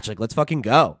with Crash. Like, let's fucking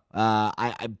go.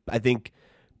 I think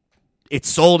it's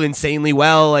sold insanely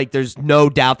well. Like, there's no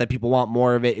doubt that people want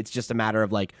more of it. It's just a matter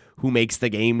of like who makes the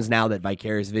games now that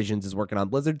Vicarious Visions is working on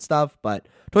Blizzard stuff. But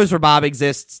Toys for Bob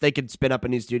exists. They could spin up a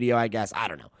new studio, I guess. I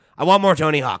don't know. I want more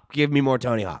Tony Hawk. Give me more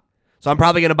Tony Hawk. So I'm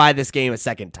probably gonna buy this game a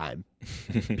second time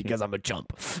because I'm a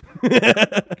chump.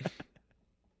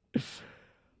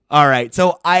 All right,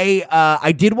 so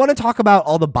I did want to talk about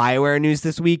all the BioWare news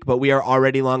this week, but we are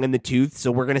already long in the tooth,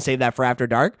 so we're gonna save that for after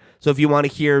dark. So if you want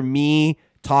to hear me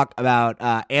talk about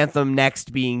Anthem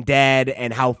Next being dead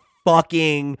and how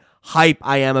fucking hype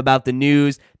I am about the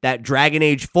news that Dragon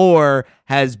Age 4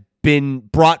 has been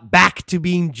brought back to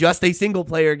being just a single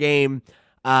player game,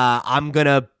 I'm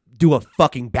gonna do a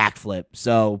fucking backflip.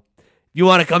 So if you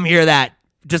want to come hear that,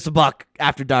 just a buck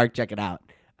after dark, check it out.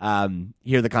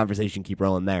 Hear the conversation keep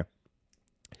rolling there.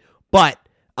 But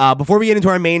before we get into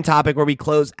our main topic where we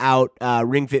close out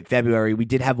Ring Fit February, we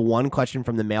did have one question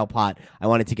from the mail pot I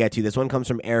wanted to get to. This one comes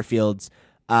from Airfields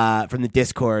from the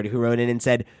Discord, who wrote in and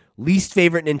said, least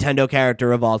favorite Nintendo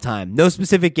character of all time. No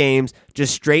specific games,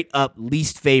 just straight up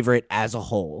least favorite as a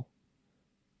whole.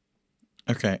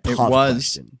 Okay,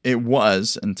 Question. It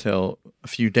was until a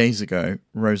few days ago,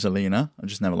 Rosalina. I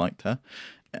just never liked her.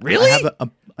 Really? I have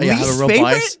a real favorite?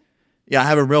 bias. Yeah, I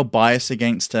have a real bias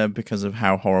against her because of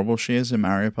how horrible she is in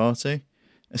Mario Party,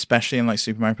 especially in like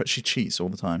Super Mario Party. She cheats all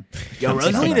the time. Yo,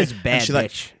 Rosalina's bad,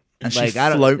 bitch. And like, she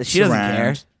floats she doesn't around.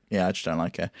 care. Yeah, I just don't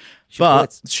like her. She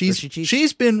But cheats.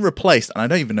 she's been replaced, and I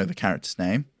don't even know the character's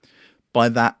name, by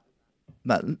that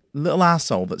little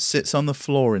asshole that sits on the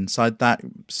floor inside that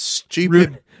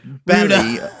stupid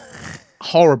belly.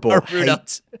 Horrible.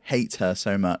 Hate her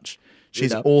so much.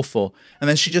 She's awful. And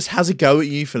then she just has a go at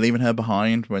you for leaving her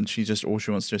behind when all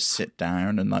she wants to is sit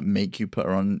down and like make you put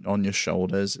her on your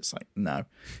shoulders. It's like, no,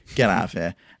 get out of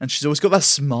here. And she's always got that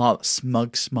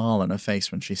smug smile on her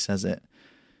face when she says it.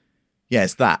 Yeah,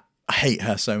 it's that. I hate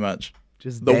her so much.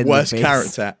 Just the worst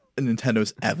character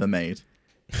Nintendo's ever made.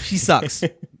 She sucks.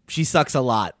 She sucks a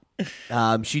lot.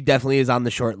 She definitely is on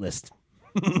the short list.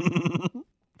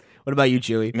 What about you,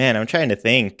 Chewy? Man, I'm trying to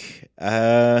think.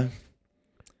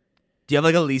 Do you have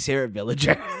like a least favorite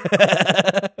villager?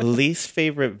 Least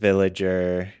favorite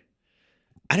villager.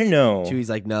 I don't know. Chewy's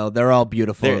like, no, they're all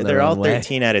beautiful. They're all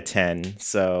 13 out of 10,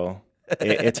 so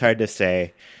it's hard to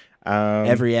say.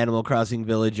 Every Animal Crossing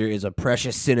villager is a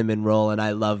precious cinnamon roll, and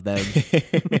I love them.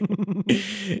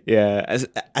 Yeah,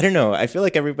 I don't know. I feel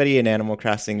like everybody in Animal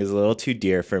Crossing is a little too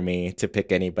dear for me to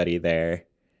pick anybody there.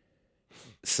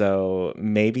 So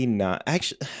maybe not.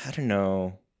 Actually, I don't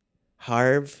know.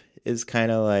 Harv is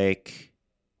kind of like,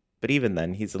 but even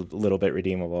then, he's a little bit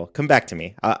redeemable. Come back to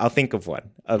me. I'll think of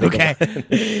one.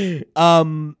 Okay. I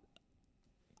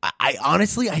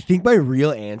honestly, I think my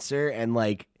real answer, and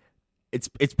like, it's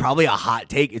probably a hot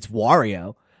take. It's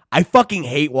Wario. I fucking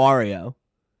hate Wario.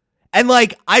 And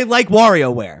like, I like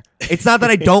WarioWare. It's not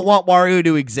that I don't want Wario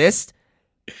to exist.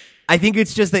 I think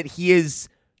it's just that he is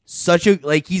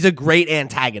he's a great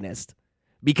antagonist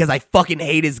because I fucking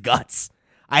hate his guts.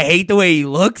 I hate the way he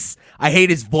looks. I hate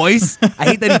his voice. I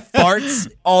hate that he farts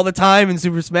all the time in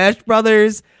Super Smash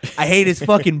Brothers. I hate his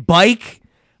fucking bike.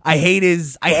 I hate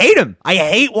him. I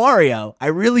hate Wario. I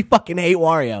really fucking hate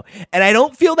Wario. And I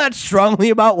don't feel that strongly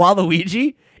about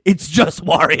Waluigi. It's just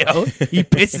Wario. He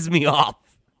pisses me off.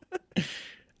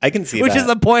 I can see Which that. is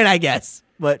the point, I guess.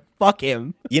 But fuck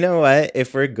him. You know what?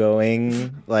 If we're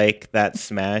going like that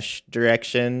Smash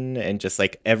direction and just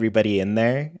like everybody in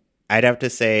there, I'd have to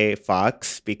say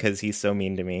Fox because he's so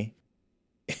mean to me.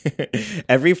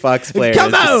 Every Fox player is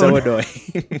just so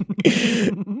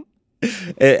annoying.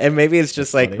 And maybe it's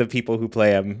just like the people who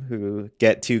play him who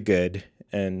get too good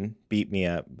and beat me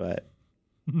up, but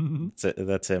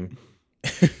that's him.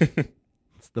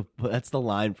 That's the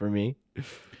line for me.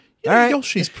 Yeah, All right.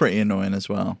 Yoshi's pretty annoying as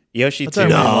well. Yoshi I too. don't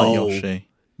really No. like Yoshi.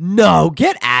 No,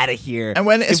 get out of here. And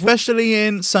especially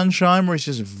in Sunshine, where he's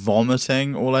just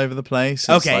vomiting all over the place. It's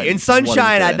Okay, like, in what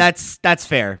Sunshine, are you doing? that's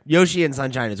fair. Yoshi in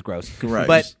Sunshine is gross. Gross.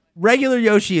 But regular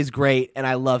Yoshi is great, and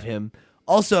I love him.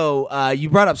 Also, you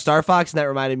brought up Star Fox, and that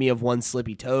reminded me of one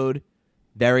Slippy Toad.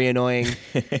 Very annoying.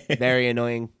 Very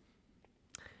annoying.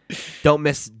 Don't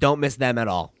miss them at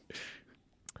all.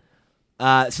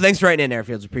 So thanks for writing in,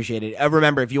 Airfields. Appreciate it.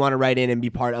 Remember, if you want to write in and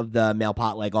be part of the mail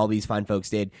pot like all these fine folks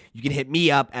did, you can hit me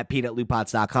up at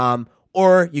pete@lootpots.com,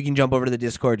 or you can jump over to the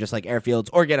Discord just like Airfields,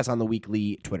 or get us on the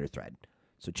weekly Twitter thread.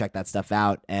 So check that stuff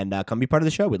out and come be part of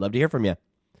the show. We'd love to hear from you.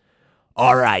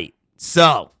 All right.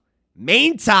 So,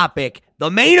 main topic,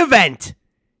 the main event.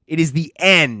 It is the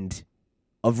end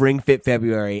of Ring Fit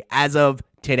February as of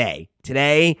today.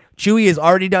 Today, Chewy has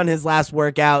already done his last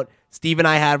workout. Steve and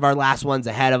I have our last ones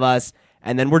ahead of us.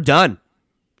 And then we're done.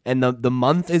 And the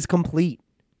month is complete.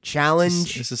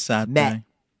 Challenge. It's a sad met. day.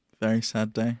 Very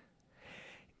sad day.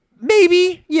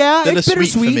 Maybe. Yeah. It's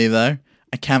Bittersweet for bittersweet. me, though.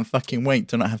 I can't fucking wait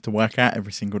to not have to work out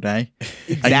every single day.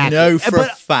 Exactly. I know for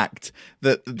But- a fact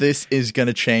that this is going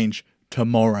to change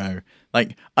tomorrow.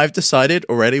 Like, I've decided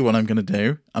already what I'm going to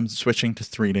do. I'm switching to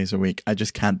 3 days a week. I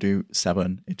just can't do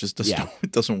 7. It just doesn't,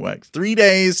 it doesn't work. 3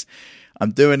 days, I'm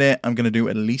doing it. I'm going to do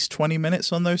at least 20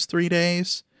 minutes on those 3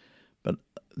 days. But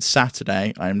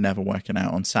Saturday, I'm never working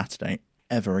out on Saturday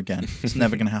ever again. It's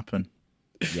never going to happen.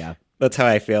 Yeah. That's how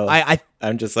I feel.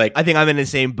 I'm just like, I think I'm in the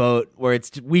same boat where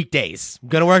it's weekdays. I'm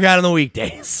going to work out on the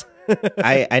weekdays.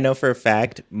 I know for a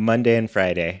fact, Monday and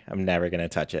Friday, I'm never going to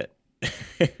touch it.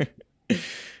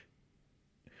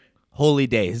 Holy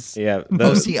days. Yeah.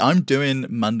 Oh, see, I'm doing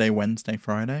Monday, Wednesday,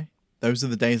 Friday. Those are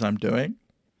the days I'm doing.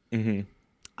 Mm-hmm.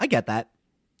 I get that.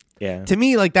 Yeah. To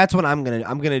me, like, that's what I'm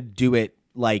gonna do it.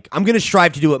 Like, I'm gonna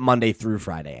strive to do it Monday through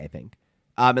Friday, I think.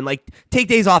 And like take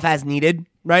days off as needed,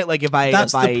 right? Like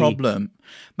That's the problem.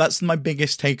 That's my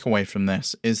biggest takeaway from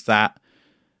this is that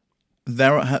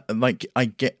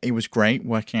it was great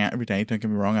working out every day. Don't get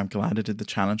me wrong. I'm glad I did the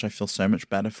challenge. I feel so much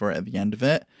better for it at the end of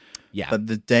it. Yeah. But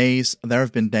there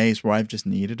have been days where I've just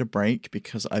needed a break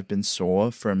because I've been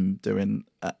sore from doing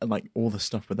like all the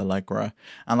stuff with Allegra.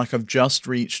 And like I've just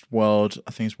reached World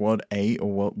 8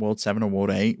 or World 7 or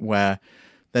World 8 where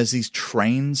there's these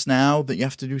trains now that you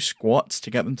have to do squats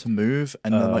to get them to move,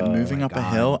 and they're like moving up a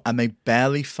hill, and they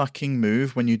barely fucking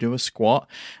move when you do a squat.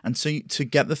 And so to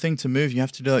get the thing to move, you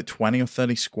have to do like 20 or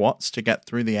 30 squats to get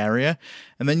through the area,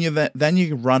 and then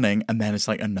you're running, and then it's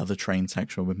like another train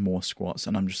section with more squats,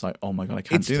 and I'm just like, oh my god, I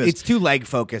can't do this. It's too leg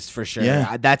focused for sure.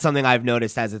 Yeah. That's something I've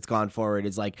noticed as it's gone forward.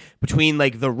 Is like between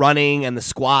like the running and the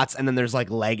squats, and then there's like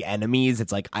leg enemies.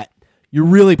 It's like you're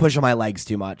really pushing my legs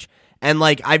too much. And,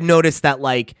 like, I've noticed that,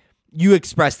 like, you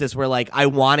express this where, like, I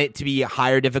want it to be a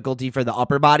higher difficulty for the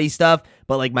upper body stuff,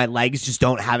 but, like, my legs just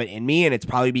don't have it in me, and it's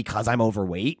probably because I'm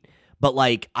overweight. But,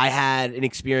 like, I had an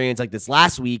experience like this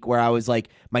last week where I was, like,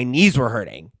 my knees were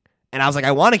hurting. And I was like,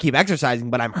 I want to keep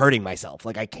exercising, but I'm hurting myself.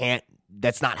 Like, I can't –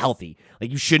 that's not healthy. Like,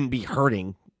 you shouldn't be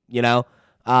hurting, you know?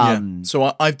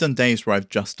 So I've done days where I've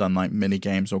just done like mini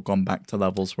games or gone back to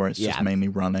levels where it's just mainly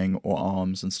running or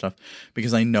arms and stuff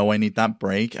because I know I need that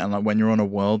break. And like when you're on a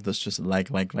world that's just leg,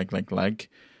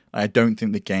 I don't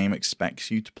think the game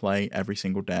expects you to play every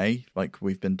single day like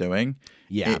we've been doing.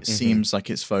 Yeah. It seems like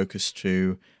it's focused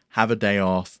to have a day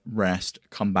off, rest,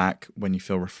 come back when you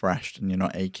feel refreshed and you're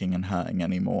not aching and hurting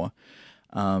anymore.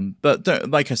 But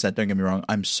like I said, don't get me wrong,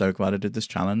 I'm so glad I did this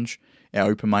challenge. It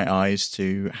opened my eyes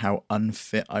to how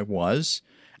unfit I was.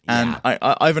 And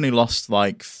I've only lost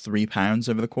like 3 pounds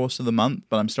over the course of the month,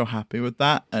 but I'm still happy with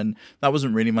that. And that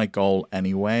wasn't really my goal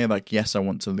anyway. Like, yes, I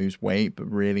want to lose weight,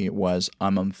 but really it was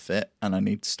I'm unfit and I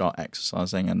need to start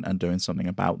exercising and doing something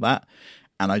about that.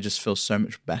 And I just feel so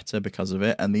much better because of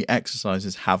it. And the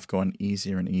exercises have gone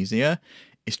easier and easier.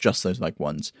 It's just those like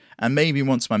ones. And maybe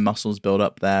once my muscles build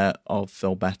up there, I'll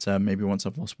feel better. Maybe once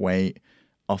I've lost weight,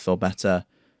 I'll feel better.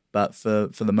 But for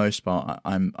the most part,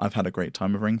 I've had a great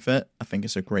time with Ring Fit. I think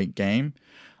it's a great game.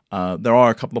 There are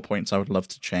a couple of points I would love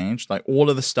to change. Like all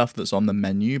of the stuff that's on the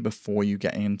menu before you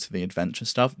get into the adventure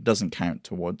stuff doesn't count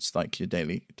towards like your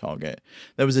daily target.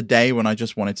 There was a day when I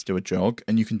just wanted to do a jog,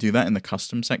 and you can do that in the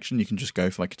custom section. You can just go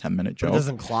for like a 10-minute jog. But it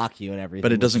doesn't clock you and everything.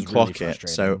 But it doesn't clock really it.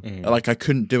 So like I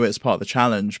couldn't do it as part of the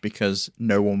challenge because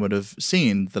no one would have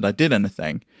seen that I did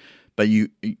anything. But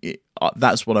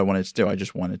that's what I wanted to do. I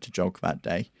just wanted to jog that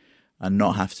day and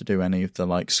not have to do any of the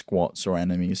like squats or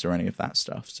enemies or any of that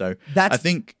stuff. So I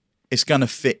think it's going to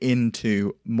fit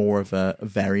into more of a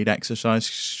varied exercise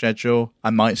schedule. I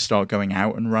might start going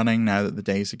out and running now that the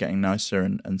days are getting nicer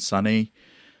and sunny,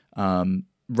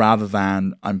 rather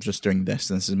than I'm just doing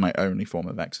this and this is my only form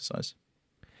of exercise.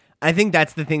 I think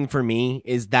that's the thing for me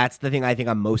that's the thing I think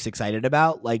I'm most excited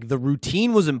about. Like the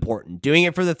routine was important. Doing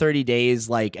it for the 30 days,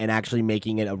 like, and actually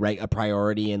making it a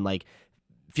priority and like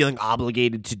feeling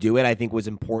obligated to do it, I think was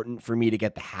important for me to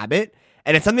get the habit.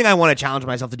 And it's something I want to challenge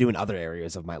myself to do in other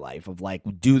areas of my life of like,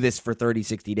 do this for 30,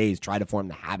 60 days, try to form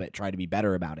the habit, try to be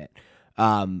better about it.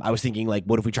 I was thinking like,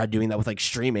 what if we tried doing that with like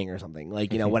streaming or something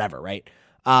like, whatever. Right.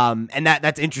 And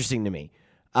that's interesting to me.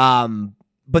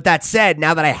 But that said,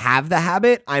 now that I have the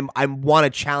habit, I want to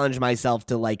challenge myself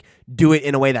to like do it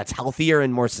in a way that's healthier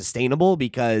and more sustainable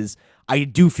because I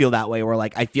do feel that way where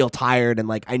like I feel tired and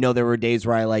like I know there were days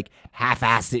where I like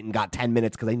half-assed it and got 10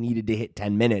 minutes because I needed to hit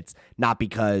 10 minutes, not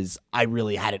because I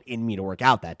really had it in me to work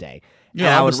out that day. Yeah,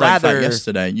 and I would rather like that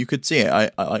yesterday. You could see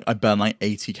it. I burned like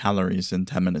 80 calories in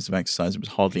 10 minutes of exercise. It was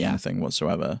hardly anything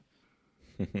whatsoever.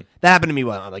 That happened to me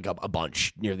like a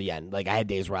bunch near the end. Like I had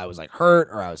days where I was like hurt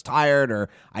or I was tired or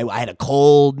I had a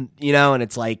cold, and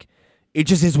it's like it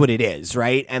just is what it is,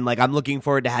 right? And like I'm looking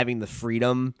forward to having the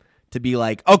freedom to be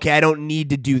like, okay, I don't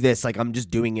need to do this. Like I'm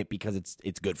just doing it because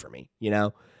it's good for me,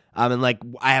 and like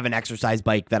I have an exercise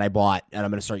bike that I bought and I'm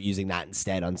going to start using that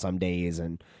instead on some days.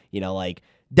 And, like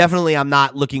definitely I'm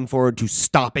not looking forward to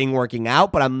stopping working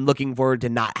out, but I'm looking forward to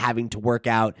not having to work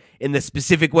out in the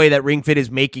specific way that Ring Fit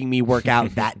is making me work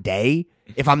out that day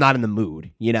if I'm not in the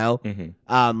mood,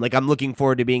 Like I'm looking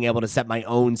forward to being able to set my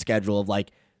own schedule of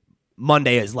like,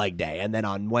 Monday is leg day, and then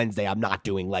on Wednesday I'm not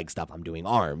doing leg stuff, I'm doing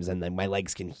arms, and then my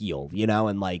legs can heal,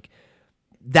 and like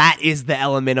that is the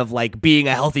element of like being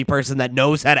a healthy person that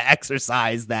knows how to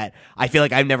exercise that I feel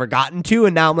like I've never gotten to,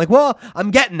 and now I'm like, well, I'm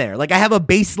getting there. Like I have a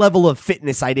base level of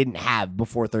fitness I didn't have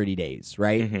before 30 days,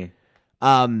 right?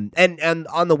 And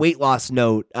on the weight loss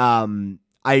note, when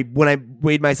I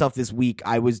weighed myself this week,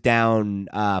 I was down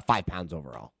 5 pounds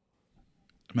overall.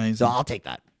 Amazing. So I'll take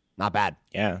that. Not bad.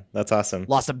 Yeah, that's awesome.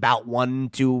 Lost about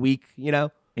 1-2 a week, Yeah,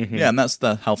 and that's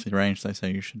the healthy range. They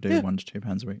say you should do 1 to 2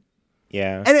 pounds a week.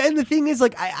 Yeah. And the thing is,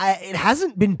 like, it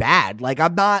hasn't been bad. Like,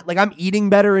 I'm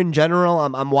eating better in general.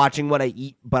 I'm watching what I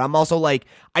eat, but I'm also like,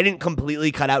 I didn't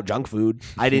completely cut out junk food.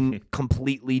 I didn't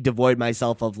completely devoid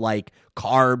myself of like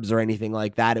carbs or anything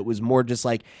like that. It was more just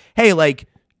like, hey, like,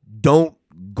 don't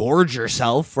gorge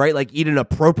yourself, right? Like, eat an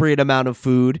appropriate amount of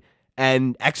food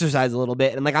and exercise a little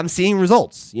bit, and like I'm seeing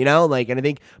results, like, and I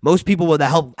think most people with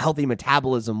a healthy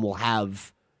metabolism will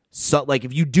have so like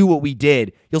if you do what we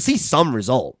did, you'll see some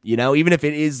result, even if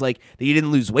it is like that you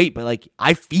didn't lose weight, but like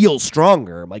I feel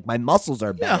stronger, like my muscles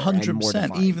are better. Yeah,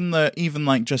 100%. Even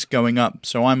like just going up.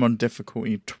 So I'm on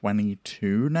difficulty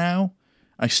 22 now.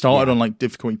 I started on like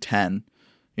difficulty 10,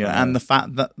 and the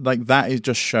fact that like that is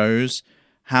just shows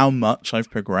how much I've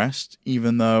progressed,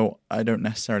 even though I don't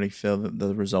necessarily feel that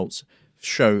the results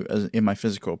show as in my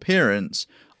physical appearance.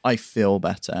 I feel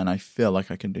better, and I feel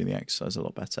like I can do the exercise a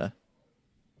lot better.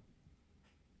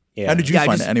 Yeah. How did you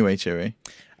find it anyway, Chewy?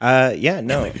 Yeah,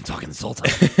 no. We've been talking this whole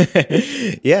time.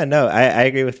 Yeah, no, I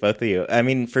agree with both of you. I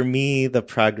mean, for me, the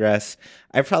progress,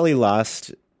 I probably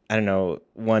lost I don't know,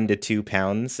 1 to 2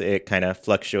 pounds. It kind of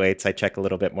fluctuates. I check a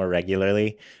little bit more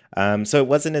regularly. So it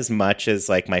wasn't as much as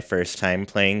like my first time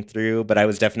playing through, but I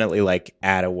was definitely like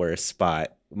at a worse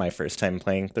spot my first time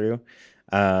playing through.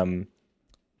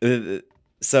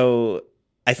 So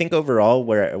I think overall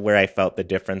where I felt the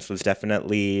difference was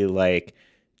definitely like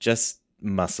just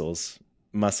muscles.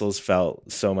 Muscles felt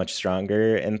so much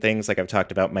stronger and things. Like I've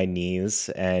talked about my knees,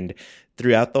 and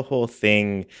throughout the whole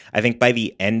thing, I think by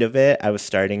the end of it, I was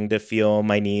starting to feel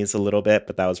my knees a little bit,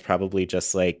 but that was probably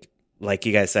just like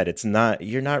you guys said,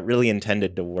 you're not really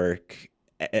intended to work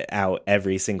out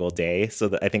every single day.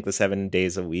 So I think the 7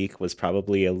 days a week was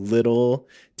probably a little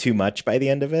too much by the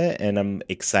end of it. And I'm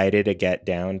excited to get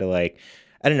down to like,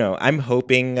 I don't know. I'm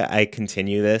hoping I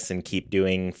continue this and keep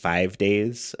doing 5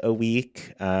 days a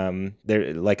week.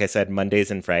 Like I said, Mondays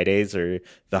and Fridays are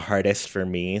the hardest for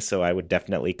me, so I would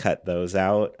definitely cut those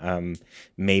out.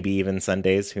 Maybe even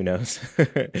Sundays, who knows?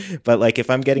 But like if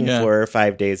I'm getting 4 or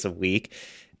 5 days a week,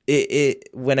 it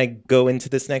when I go into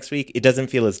this next week, it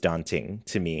doesn't feel as daunting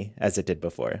to me as it did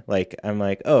before. Like I'm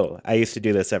like, oh, I used to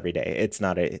do this every day. It's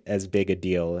not as big a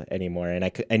deal anymore, and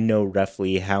I know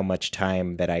roughly how much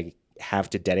time that I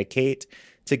have to dedicate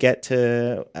to get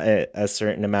to a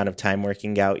certain amount of time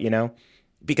working out,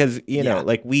 because know,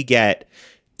 like we get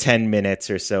 10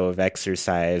 minutes or so of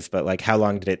exercise, but like how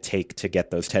long did it take to get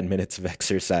those 10 minutes of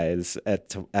exercise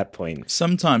at points?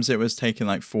 Sometimes it was taking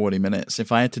like 40 minutes.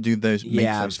 If I had to do make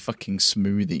those fucking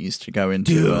smoothies to go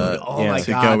into my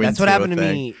God, that's what happened to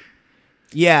me.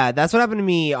 Yeah, that's what happened to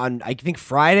me on, I think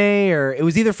Friday, or it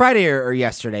was either Friday or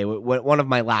yesterday, one of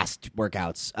my last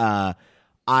workouts.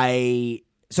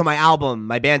 So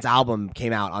my band's album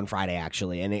came out on Friday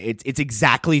actually, and it's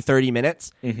exactly 30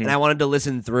 minutes, and I wanted to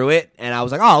listen through it, and I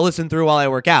was like, oh, I'll listen through while I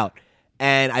work out,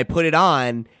 and I put it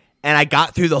on, and I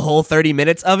got through the whole 30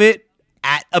 minutes of it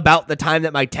at about the time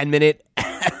that my 10-minute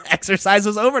exercise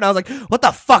was over, and I was like, what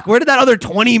the fuck, where did that other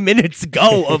 20 minutes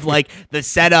go of like the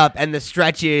setup and the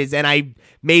stretches, and I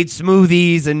made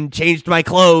smoothies and changed my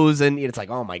clothes, and it's like,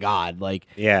 oh my God, like,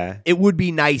 yeah, it would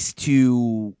be nice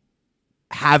to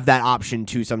have that option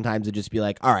too sometimes, to just be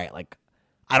like, all right, like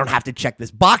I don't have to check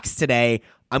this box today.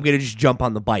 I'm going to just jump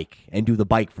on the bike and do the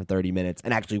bike for 30 minutes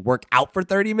and actually work out for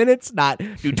 30 minutes, not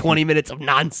do 20 minutes of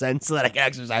nonsense so that I can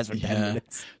exercise for 10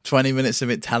 minutes. 20 minutes of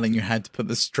it telling you how to put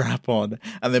the strap on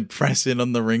and then press in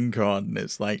on the ring cord.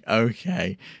 It's like,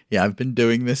 okay, yeah, I've been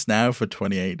doing this now for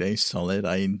 28 days solid.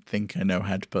 I think I know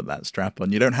how to put that strap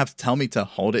on. You don't have to tell me to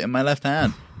hold it in my left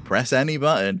hand. Press any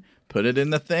button. Put it in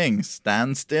the thing.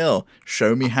 Stand still.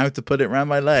 Show me how to put it around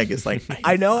my leg. It's like,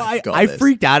 I know. I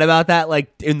freaked out about that.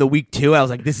 Like in the week 2, I was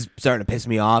like, this is starting to piss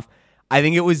me off. I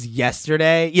think it was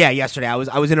yesterday. Yeah, yesterday. I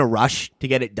was in a rush to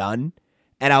get it done,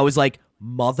 and I was like,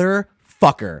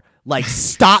 motherfucker. Like,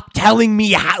 stop telling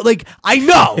me how. Like, I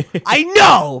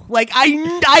know. Like,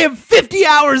 I have 50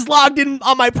 hours logged in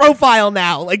on my profile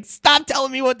now. Like, stop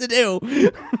telling me what to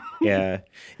do. Yeah.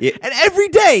 And every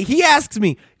day he asks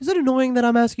me, is it annoying that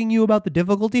I'm asking you about the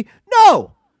difficulty?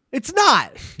 No, it's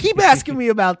not. Keep asking me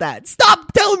about that.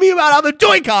 Stop telling me about how the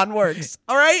Joy-Con works.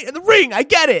 All right? And the ring, I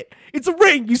get it. It's a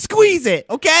ring. You squeeze it,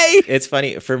 okay? It's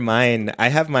funny. For mine,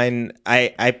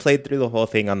 I played through the whole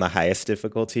thing on the highest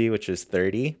difficulty, which is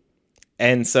 30.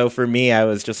 And so for me, I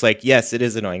was just like, yes, it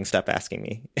is annoying. Stop asking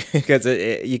me, because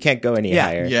you can't go any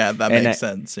higher. Yeah, that makes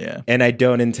sense. Yeah. And I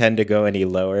don't intend to go any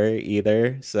lower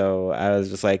either. So I was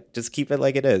just like, just keep it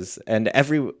like it is. And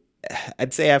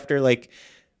I'd say after like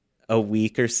a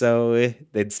week or so,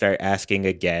 they'd start asking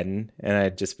again. And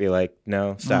I'd just be like,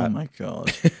 no, stop. Oh my God.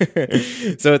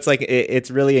 So it's like, it's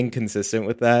really inconsistent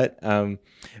with that.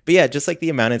 But yeah, just like the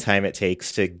amount of time it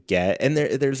takes to get, and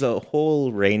there's a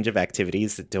whole range of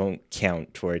activities that don't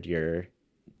count toward your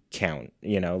count,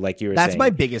 like you were saying. That's my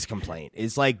biggest complaint,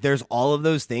 is like there's all of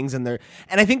those things, and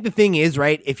I think the thing is,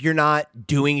 right, if you're not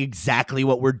doing exactly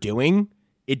what we're doing,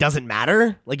 it doesn't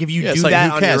matter. Like if you do like,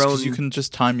 that who cares? on your own, you can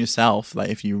just time yourself. Like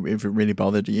if it really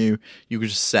bothered you, you could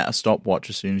just set a stopwatch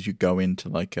as soon as you go into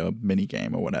like a mini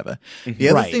game or whatever. The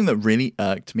other thing that really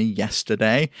irked me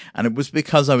yesterday, and it was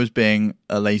because I was being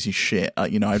a lazy shit.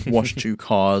 I'd washed 2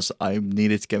 cars. I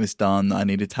needed to get this done. I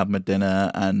needed to have my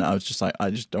dinner, and I was just like,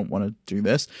 I just don't want to do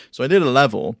this. So I did a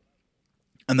level.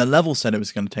 And the level said it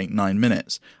was going to take 9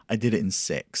 minutes. I did it in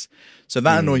 6. So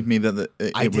that annoyed me that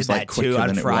it was like quicker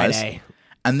than it was.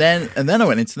 And then I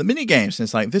went into the mini games, and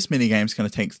it's like, this mini game is going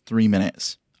to take 3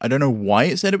 minutes. I don't know why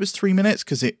it said it was 3 minutes,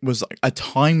 because it was like a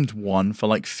timed one for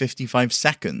like 55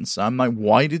 seconds. So I'm like,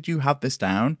 why did you have this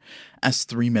down as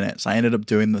 3 minutes? I ended up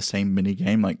doing the same mini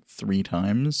game like 3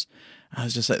 times. I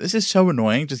was just like, this is so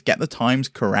annoying. Just get the times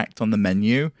correct on the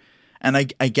menu. And I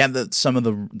get that some of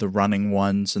the running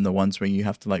ones and the ones where you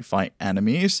have to like fight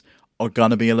enemies are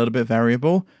gonna be a little bit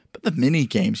variable. But the mini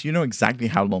games, you know exactly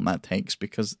how long that takes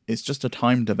because it's just a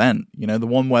timed event. You know, the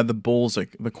one where the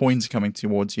coins are coming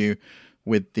towards you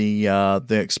with the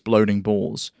exploding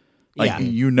balls. Like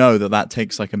you know that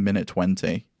takes like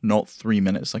 1:20, not 3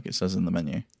 minutes like it says in the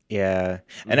menu. Yeah.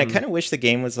 And I kind of wish the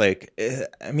game was like,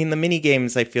 I mean, the mini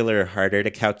games I feel are harder to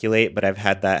calculate, but I've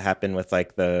had that happen with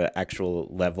like the actual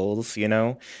levels, you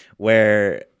know,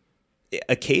 where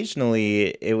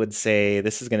occasionally it would say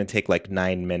this is going to take like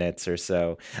 9 minutes or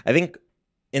so. I think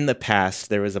in the past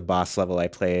there was a boss level I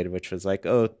played, which was like,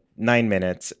 9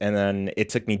 minutes. And then it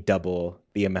took me double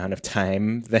the amount of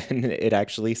time than it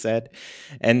actually said.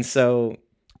 And so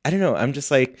I don't know. I'm just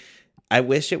like, I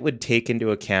wish it would take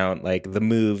into account like the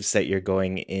moves that you're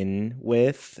going in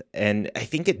with. And I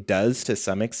think it does to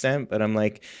some extent, but I'm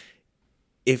like,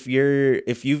 if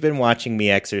you've been watching me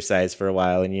exercise for a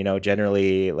while and you know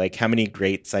generally like how many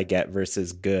greats I get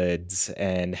versus goods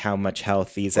and how much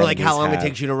health these or like enemies how long have. it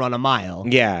takes you to run a mile.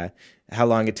 Yeah, how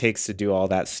long it takes to do all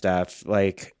that stuff.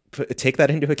 Like take that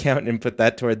into account and put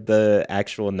that toward the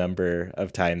actual number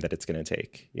of time that it's going to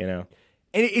take, you know?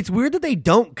 And it's weird that they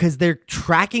don't because they're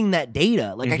tracking that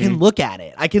data. Like I can look at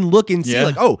it. I can look and see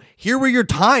like, oh, here were your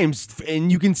times and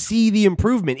you can see the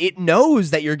improvement. It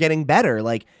knows that you're getting better.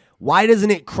 Like why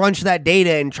doesn't it crunch that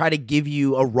data and try to give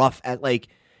you a rough at like,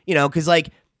 you know, because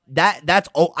like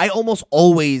I almost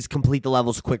always complete the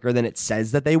levels quicker than it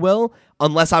says that they will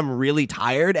unless I'm really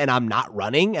tired and I'm not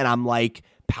running and I'm like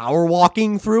power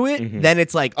walking through it. Then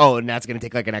it's like, oh, and that's going to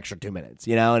take like an extra 2 minutes,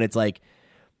 you know? And it's like,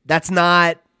 it's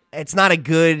not a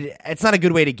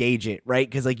good way to gauge it, right?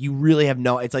 Because like you really have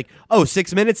it's like,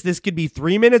 6 minutes, this could be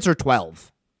 3 minutes or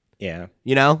 12. Yeah.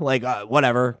 You know, like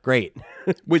whatever, great.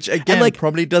 Which again, like,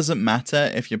 probably doesn't matter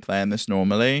if you're playing this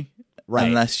normally, right?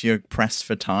 Unless you're pressed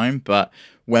for time. But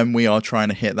when we are trying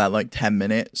to hit that like 10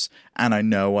 minutes, and I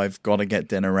know I've got to get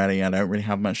dinner ready, I don't really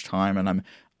have much time, and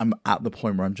I'm at the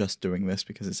point where I'm just doing this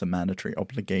because it's a mandatory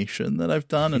obligation that I've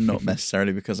done, and not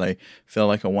necessarily because I feel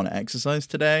like I want to exercise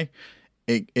today.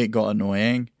 It got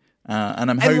annoying, and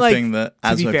I'm hoping that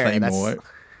as I play more.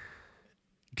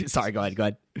 Sorry, go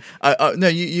ahead. No,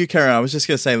 you carry on. I was just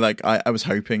gonna say, like, I was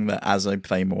hoping that as I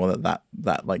play more, that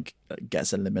like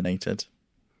gets eliminated.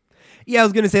 Yeah, I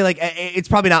was gonna say like it's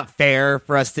probably not fair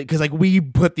for us to because like we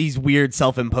put these weird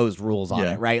self-imposed rules on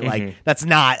it, right? Like that's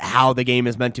not how the game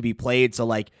is meant to be played. So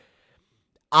like,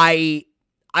 I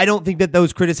don't think that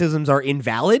those criticisms are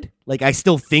invalid. Like I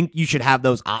still think you should have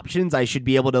those options. I should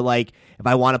be able to like if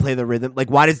I want to play the rhythm. Like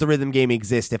why does the rhythm game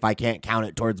exist if I can't count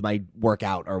it towards my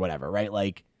workout or whatever, right?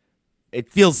 Like it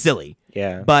feels silly.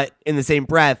 Yeah. But in the same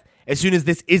breath, as soon as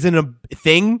this isn't a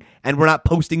thing and we're not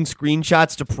posting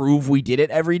screenshots to prove we did it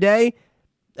every day,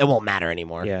 it won't matter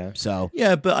anymore. Yeah. So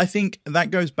yeah, but I think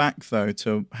that goes back though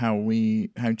to how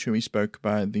Chewy spoke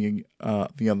about the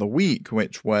other week,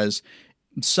 which was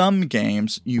some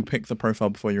games you pick the profile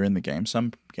before you're in the game.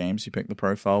 Some games you pick the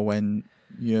profile when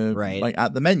you're like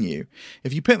at the menu.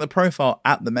 If you pick the profile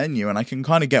at the menu, and I can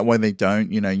kind of get why they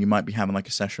don't, you know, you might be having like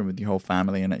a session with your whole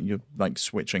family and you're like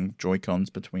switching Joy-Cons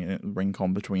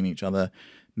between each other,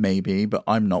 maybe, but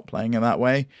I'm not playing it that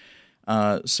way.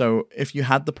 So if you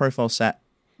had the profile set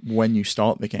when you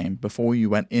start the game, before you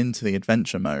went into the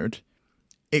adventure mode,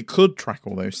 it could track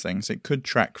all those things. It could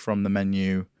track from the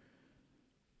menu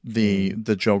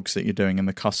the jogs that you're doing in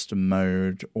the custom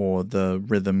mode or the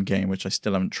rhythm game, which I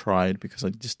still haven't tried because I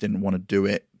just didn't want to do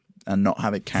it and not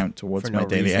have it count towards my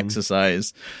daily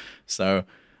exercise. So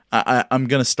I'm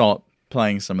going to start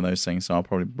playing some of those things, so I'll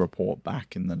probably report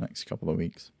back in the next couple of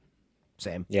weeks.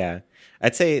 Same. Yeah.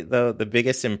 I'd say, though, the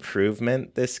biggest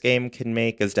improvement this game can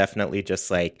make is definitely just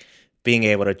like being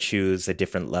able to choose a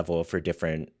different level for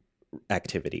different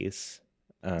activities.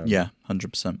 Yeah,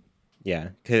 100%. Yeah,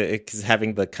 because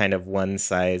having the kind of one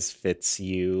size fits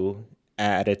you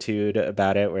attitude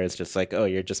about it, where it's just like, oh,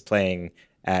 you're just playing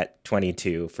at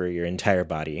 22 for your entire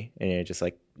body. And you're just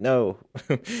like, no,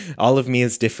 all of me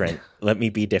is different. Let me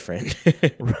be different.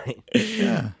 Right.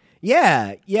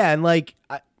 Yeah. And like,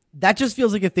 that just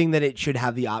feels like a thing that it should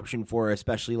have the option for,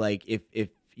 especially like if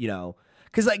you know,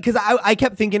 because I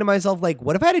kept thinking to myself, like,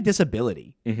 what if I had a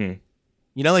disability? Mm-hmm.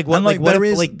 You know, like what?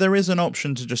 There is an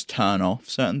option to just turn off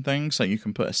certain things, like you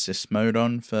can put assist mode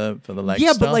on for the leg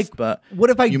stuff. But like, but what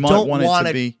if I you don't want want it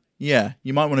to be? Yeah,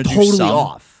 you might want to totally do some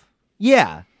off.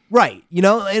 Yeah, right. You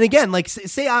know, and again, like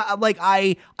say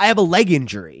I have a leg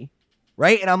injury,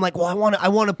 right? And I'm like, well, I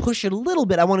want to push it a little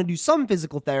bit. I want to do some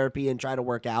physical therapy and try to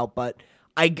work out, but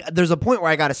there's a point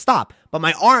where I got to stop. But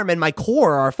my arm and my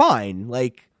core are fine,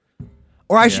 like,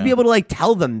 or I should be able to like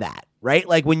tell them that. right?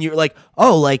 Like when you're like,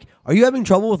 oh, like, are you having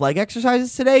trouble with leg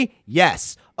exercises today?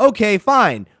 Yes. Okay,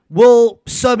 fine. We'll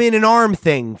sub in an arm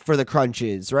thing for the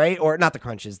crunches, right? Or not the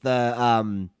crunches,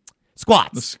 the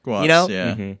squats. The squats, you know?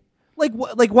 yeah. Mhm.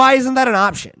 Like why isn't that an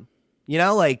option? You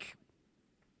know, like,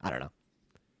 I don't know.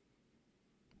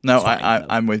 No, It's fine, though.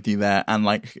 I'm with you there. And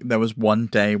like, there was one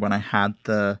day when I had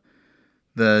the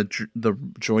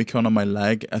Joy-Con on my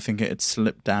leg. I think it had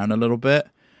slipped down a little bit,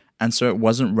 and so it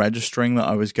wasn't registering that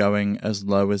I was going as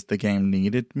low as the game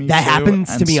needed me. That happens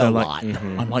and to me so, a like, lot.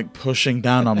 I'm like pushing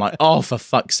down. I'm like, oh, for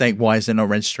fuck's sake, why is it not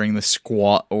registering the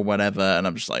squat or whatever? And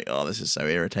I'm just like, oh, this is so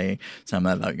irritating. So I'm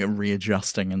like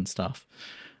readjusting and stuff.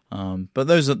 But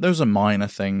those are minor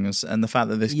things, and the fact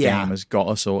that this Yeah. game has got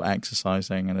us all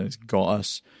exercising and it's got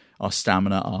us our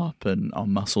stamina up and our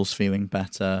muscles feeling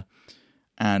better,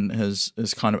 and has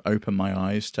kind of opened my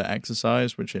eyes to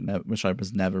exercise, which I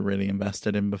was never really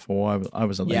invested in before. I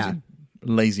was a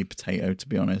lazy potato, to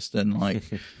be honest, and like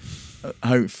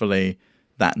hopefully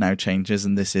that now changes,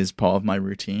 and this is part of my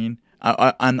routine.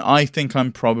 I think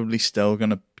I'm probably still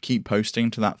gonna keep posting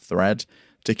to that thread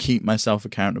to keep myself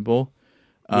accountable.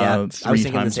 Yeah, I was 3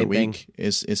 thinking the times a same thing. week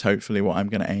is hopefully what I'm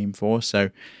going to aim for.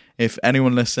 So if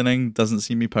anyone listening doesn't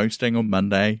see me posting on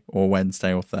Monday or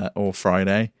Wednesday or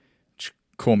Friday, just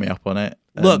call me up on it.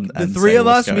 Look, the and three say of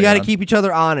what's us, we going got to on. keep each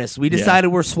other honest. We decided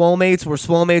we're swole-mates. We're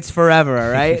swole-mates forever,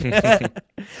 all right?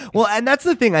 Well, and that's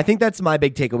the thing. I think that's my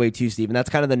big takeaway too, Steve. And that's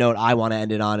kind of the note I want to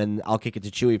end it on, and I'll kick it to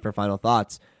Chewy for final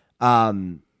thoughts.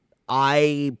 I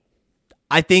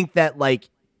think that, like,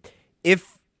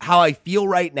 if how I feel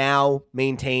right now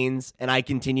maintains and I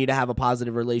continue to have a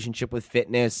positive relationship with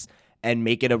fitness and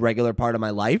make it a regular part of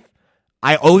my life,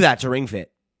 I owe that to Ring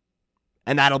Fit.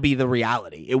 And that'll be the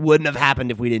reality. It wouldn't have happened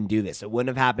if we didn't do this. It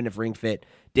wouldn't have happened if Ring Fit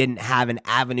didn't have an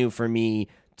avenue for me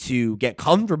to get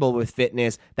comfortable with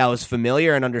fitness that was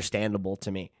familiar and understandable to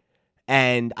me.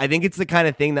 And I think it's the kind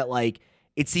of thing that, like,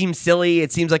 it seems silly.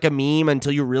 It seems like a meme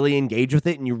until you really engage with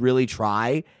it and you really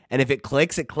try. And if it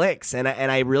clicks, it clicks. And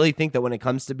I really think that when it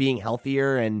comes to being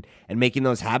healthier and making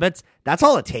those habits, that's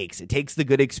all it takes. It takes the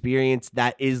good experience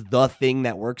that is the thing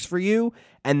that works for you.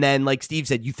 And then, like Steve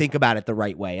said, you think about it the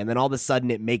right way. And then all of a sudden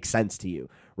it makes sense to you,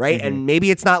 right? Mm-hmm. And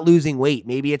maybe it's not losing weight.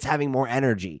 Maybe it's having more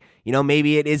energy. You know,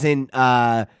 maybe it isn't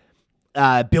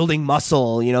building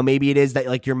muscle. You know, maybe it is that,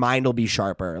 like, your mind will be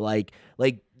sharper. Like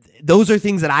those are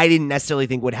things that I didn't necessarily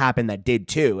think would happen that did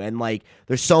too. And, like,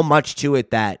 there's so much to it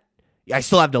that I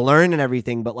still have to learn and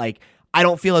everything, but, like, I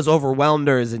don't feel as overwhelmed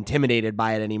or as intimidated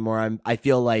by it anymore. I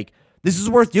feel like this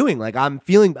is worth doing. Like, I'm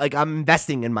feeling like I'm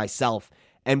investing in myself.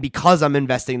 And because I'm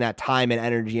investing that time and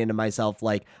energy into myself,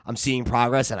 like, I'm seeing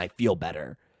progress and I feel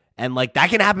better. And, like, that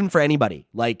can happen for anybody.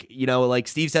 Like, you know, like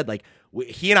Steve said, like,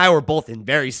 he and I were both in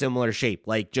very similar shape.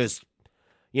 Like, just,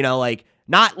 you know, like,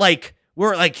 not like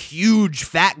we're like huge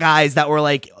fat guys that were,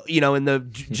 like, you know, in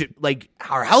the, like,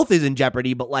 our health is in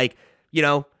jeopardy, but, like, you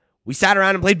know, we sat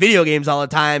around and played video games all the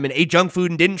time and ate junk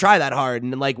food and didn't try that hard.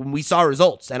 And, like, when we saw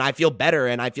results, and I feel better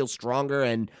and I feel stronger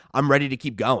and I'm ready to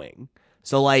keep going.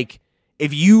 So, like,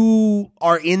 if you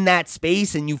are in that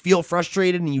space and you feel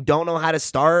frustrated and you don't know how to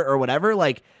start or whatever,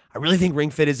 like, I really think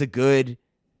Ring Fit is a good,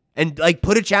 and, like,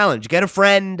 put a challenge, get a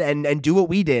friend and do what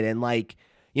we did. And, like,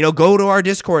 you know, go to our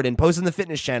Discord and post in the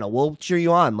fitness channel. We'll cheer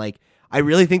you on. Like, I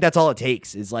really think that's all it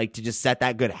takes is, like, to just set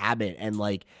that good habit and,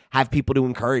 like, have people to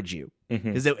encourage you.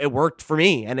 Because it worked for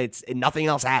me, and nothing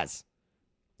else has.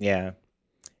 Yeah.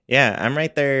 Yeah, I'm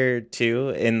right there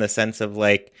too, in the sense of,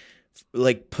 like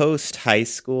post high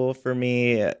school for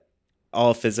me,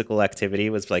 all physical activity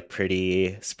was, like,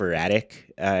 pretty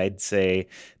sporadic. I'd say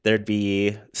there'd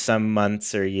be some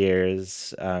months or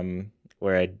years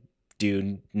where I'd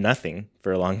do nothing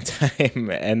for a long time,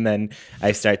 and then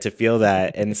I start to feel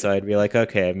that, and so I'd be like,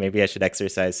 okay, maybe I should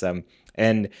exercise some.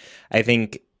 And I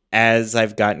think as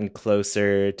I've gotten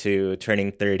closer to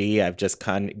turning 30, I've just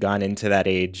gone into that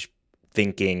age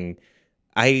thinking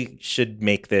I should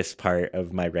make this part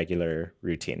of my regular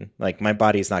routine. Like, my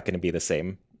body's not going to be the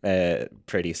same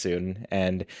pretty soon,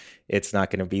 and it's not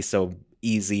going to be so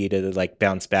easy to, like,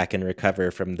 bounce back and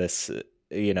recover from this,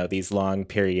 you know, these long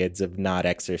periods of not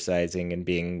exercising and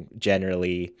being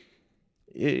generally,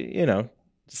 you know,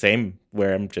 same,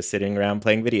 where I'm just sitting around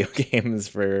playing video games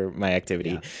for my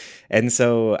activity. Yeah. And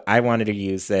so I wanted to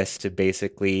use this to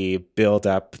basically build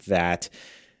up that,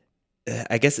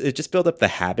 I guess it just build up the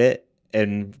habit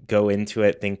and go into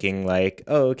it thinking, like,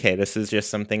 oh, okay, this is just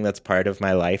something that's part of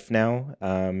my life now.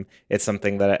 It's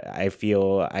something that I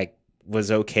feel I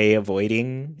was okay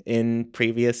avoiding in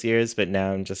previous years, but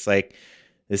now I'm just like,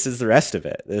 this is the rest of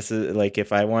it. This is like,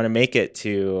 if I want to make it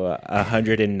to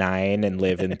 109 and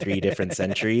live in 3 different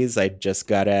centuries, I just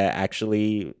gotta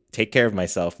actually take care of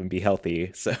myself and be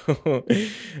healthy. So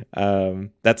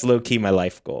that's low key my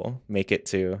life goal. Make it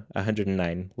to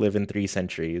 109, live in 3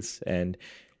 centuries. And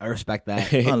I respect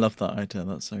that. I love that idea.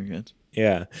 That's so good.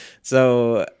 yeah.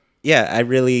 So yeah, I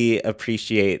really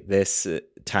appreciate this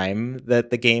time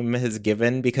that the game has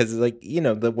given, because like, you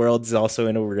know, the world's also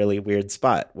in a really weird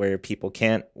spot where people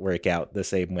can't work out the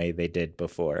same way they did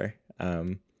before.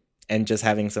 And just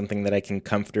having something that I can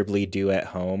comfortably do at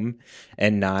home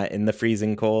and not in the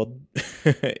freezing cold,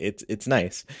 it's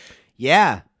nice.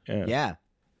 Yeah.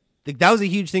 Like, that was a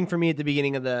huge thing for me at the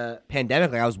beginning of the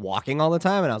pandemic. Like, I was walking all the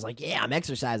time, and I was like, yeah, I'm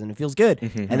exercising. It feels good.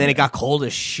 And then it got cold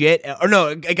as shit. Or no,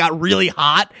 it got really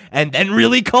hot and then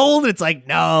really cold. It's like,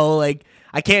 no, like,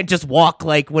 I can't just walk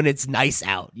like when it's nice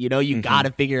out. You know, you got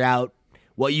to figure out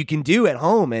what you can do at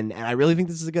home. And I really think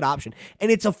this is a good option. And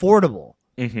it's affordable.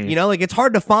 You know, like, it's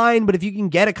hard to find, but if you can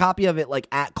get a copy of it like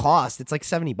at cost, it's like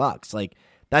 $70. Like,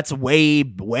 that's way,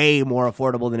 way more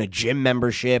affordable than a gym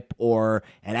membership or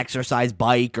an exercise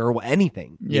bike or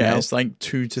anything. You know? It's like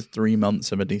 2 to 3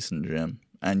 months of a decent gym,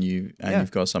 and you've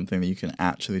got something that you can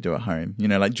actually do at home. You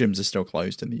know, like, gyms are still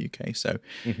closed in the UK, so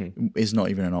it's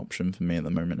not even an option for me at the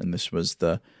moment. And this was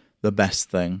the best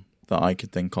thing that I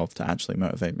could think of to actually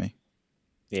motivate me.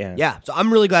 Yeah. So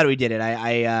I'm really glad we did it.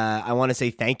 I want to say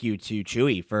thank you to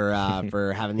Chewy for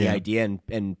for having the idea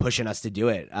and pushing us to do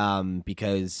it.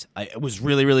 Because it was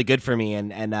really, really good for me,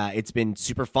 and it's been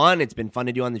super fun. It's been fun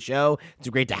to do on the show. It's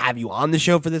great to have you on the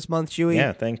show for this month, Chewy.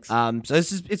 Yeah, thanks. So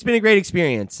it's been a great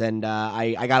experience, and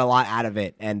I got a lot out of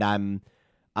it, and I'm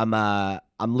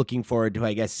looking forward to,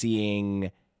 I guess,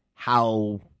 seeing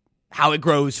how it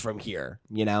grows from here,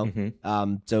 you know?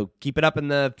 So keep it up in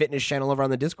the fitness channel over on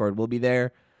the Discord. We'll be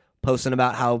there posting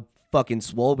about how fucking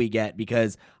swole we get,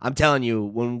 because I'm telling you,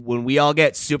 when we all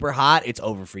get super hot, it's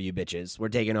over for you bitches. We're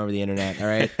taking over the internet, all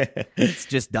right? It's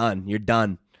just done. You're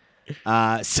done.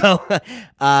 So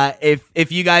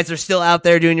if you guys are still out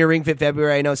there doing your Ring Fit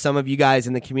February, I know some of you guys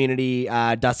in the community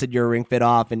dusted your Ring Fit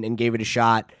off and gave it a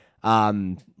shot.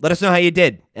 Let us know how you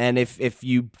did, and if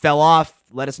you fell off,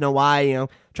 let us know why. You know,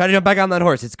 try to jump back on that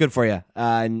horse. It's good for you,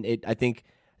 and I think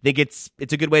it's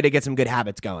a good way to get some good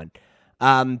habits going.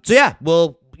 So yeah,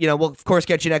 we'll of course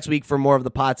catch you next week for more of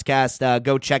the podcast.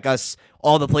 Go check us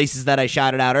all the places that I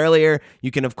shouted out earlier.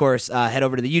 You can of course head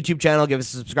over to the YouTube channel, give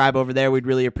us a subscribe over there. We'd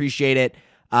really appreciate it.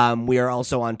 We are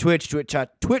also on Twitch,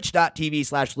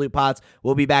 twitch.tv/lootpots.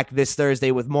 We'll be back this Thursday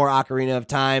with more Ocarina of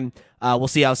Time. We'll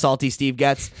see how salty Steve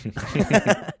gets.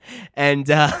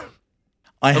 And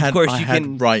I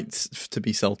had rights to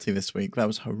be salty this week. That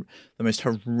was the most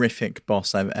horrific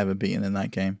boss I've ever beaten in that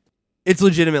game. It's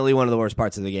legitimately one of the worst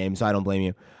parts of the game, so I don't blame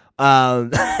you.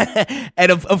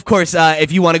 And of course,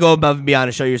 if you want to go above and beyond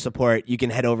and show your support, you can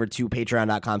head over to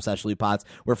patreon.com/lootpots,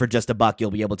 where for just $1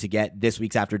 you'll be able to get this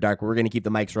week's After Dark, where we're going to keep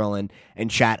the mics rolling and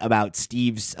chat about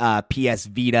Steve's PS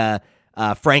Vita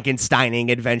Frankensteining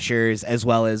adventures, as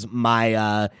well as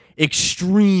my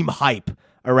extreme hype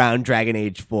around Dragon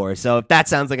Age 4. So if that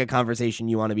sounds like a conversation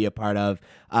you want to be a part of,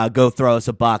 go throw us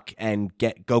 $1 and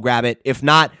go grab it. If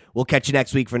not, we'll catch you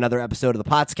next week for another episode of the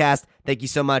Potscast. Thank you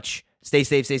so much. Stay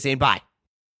safe, stay sane. Bye.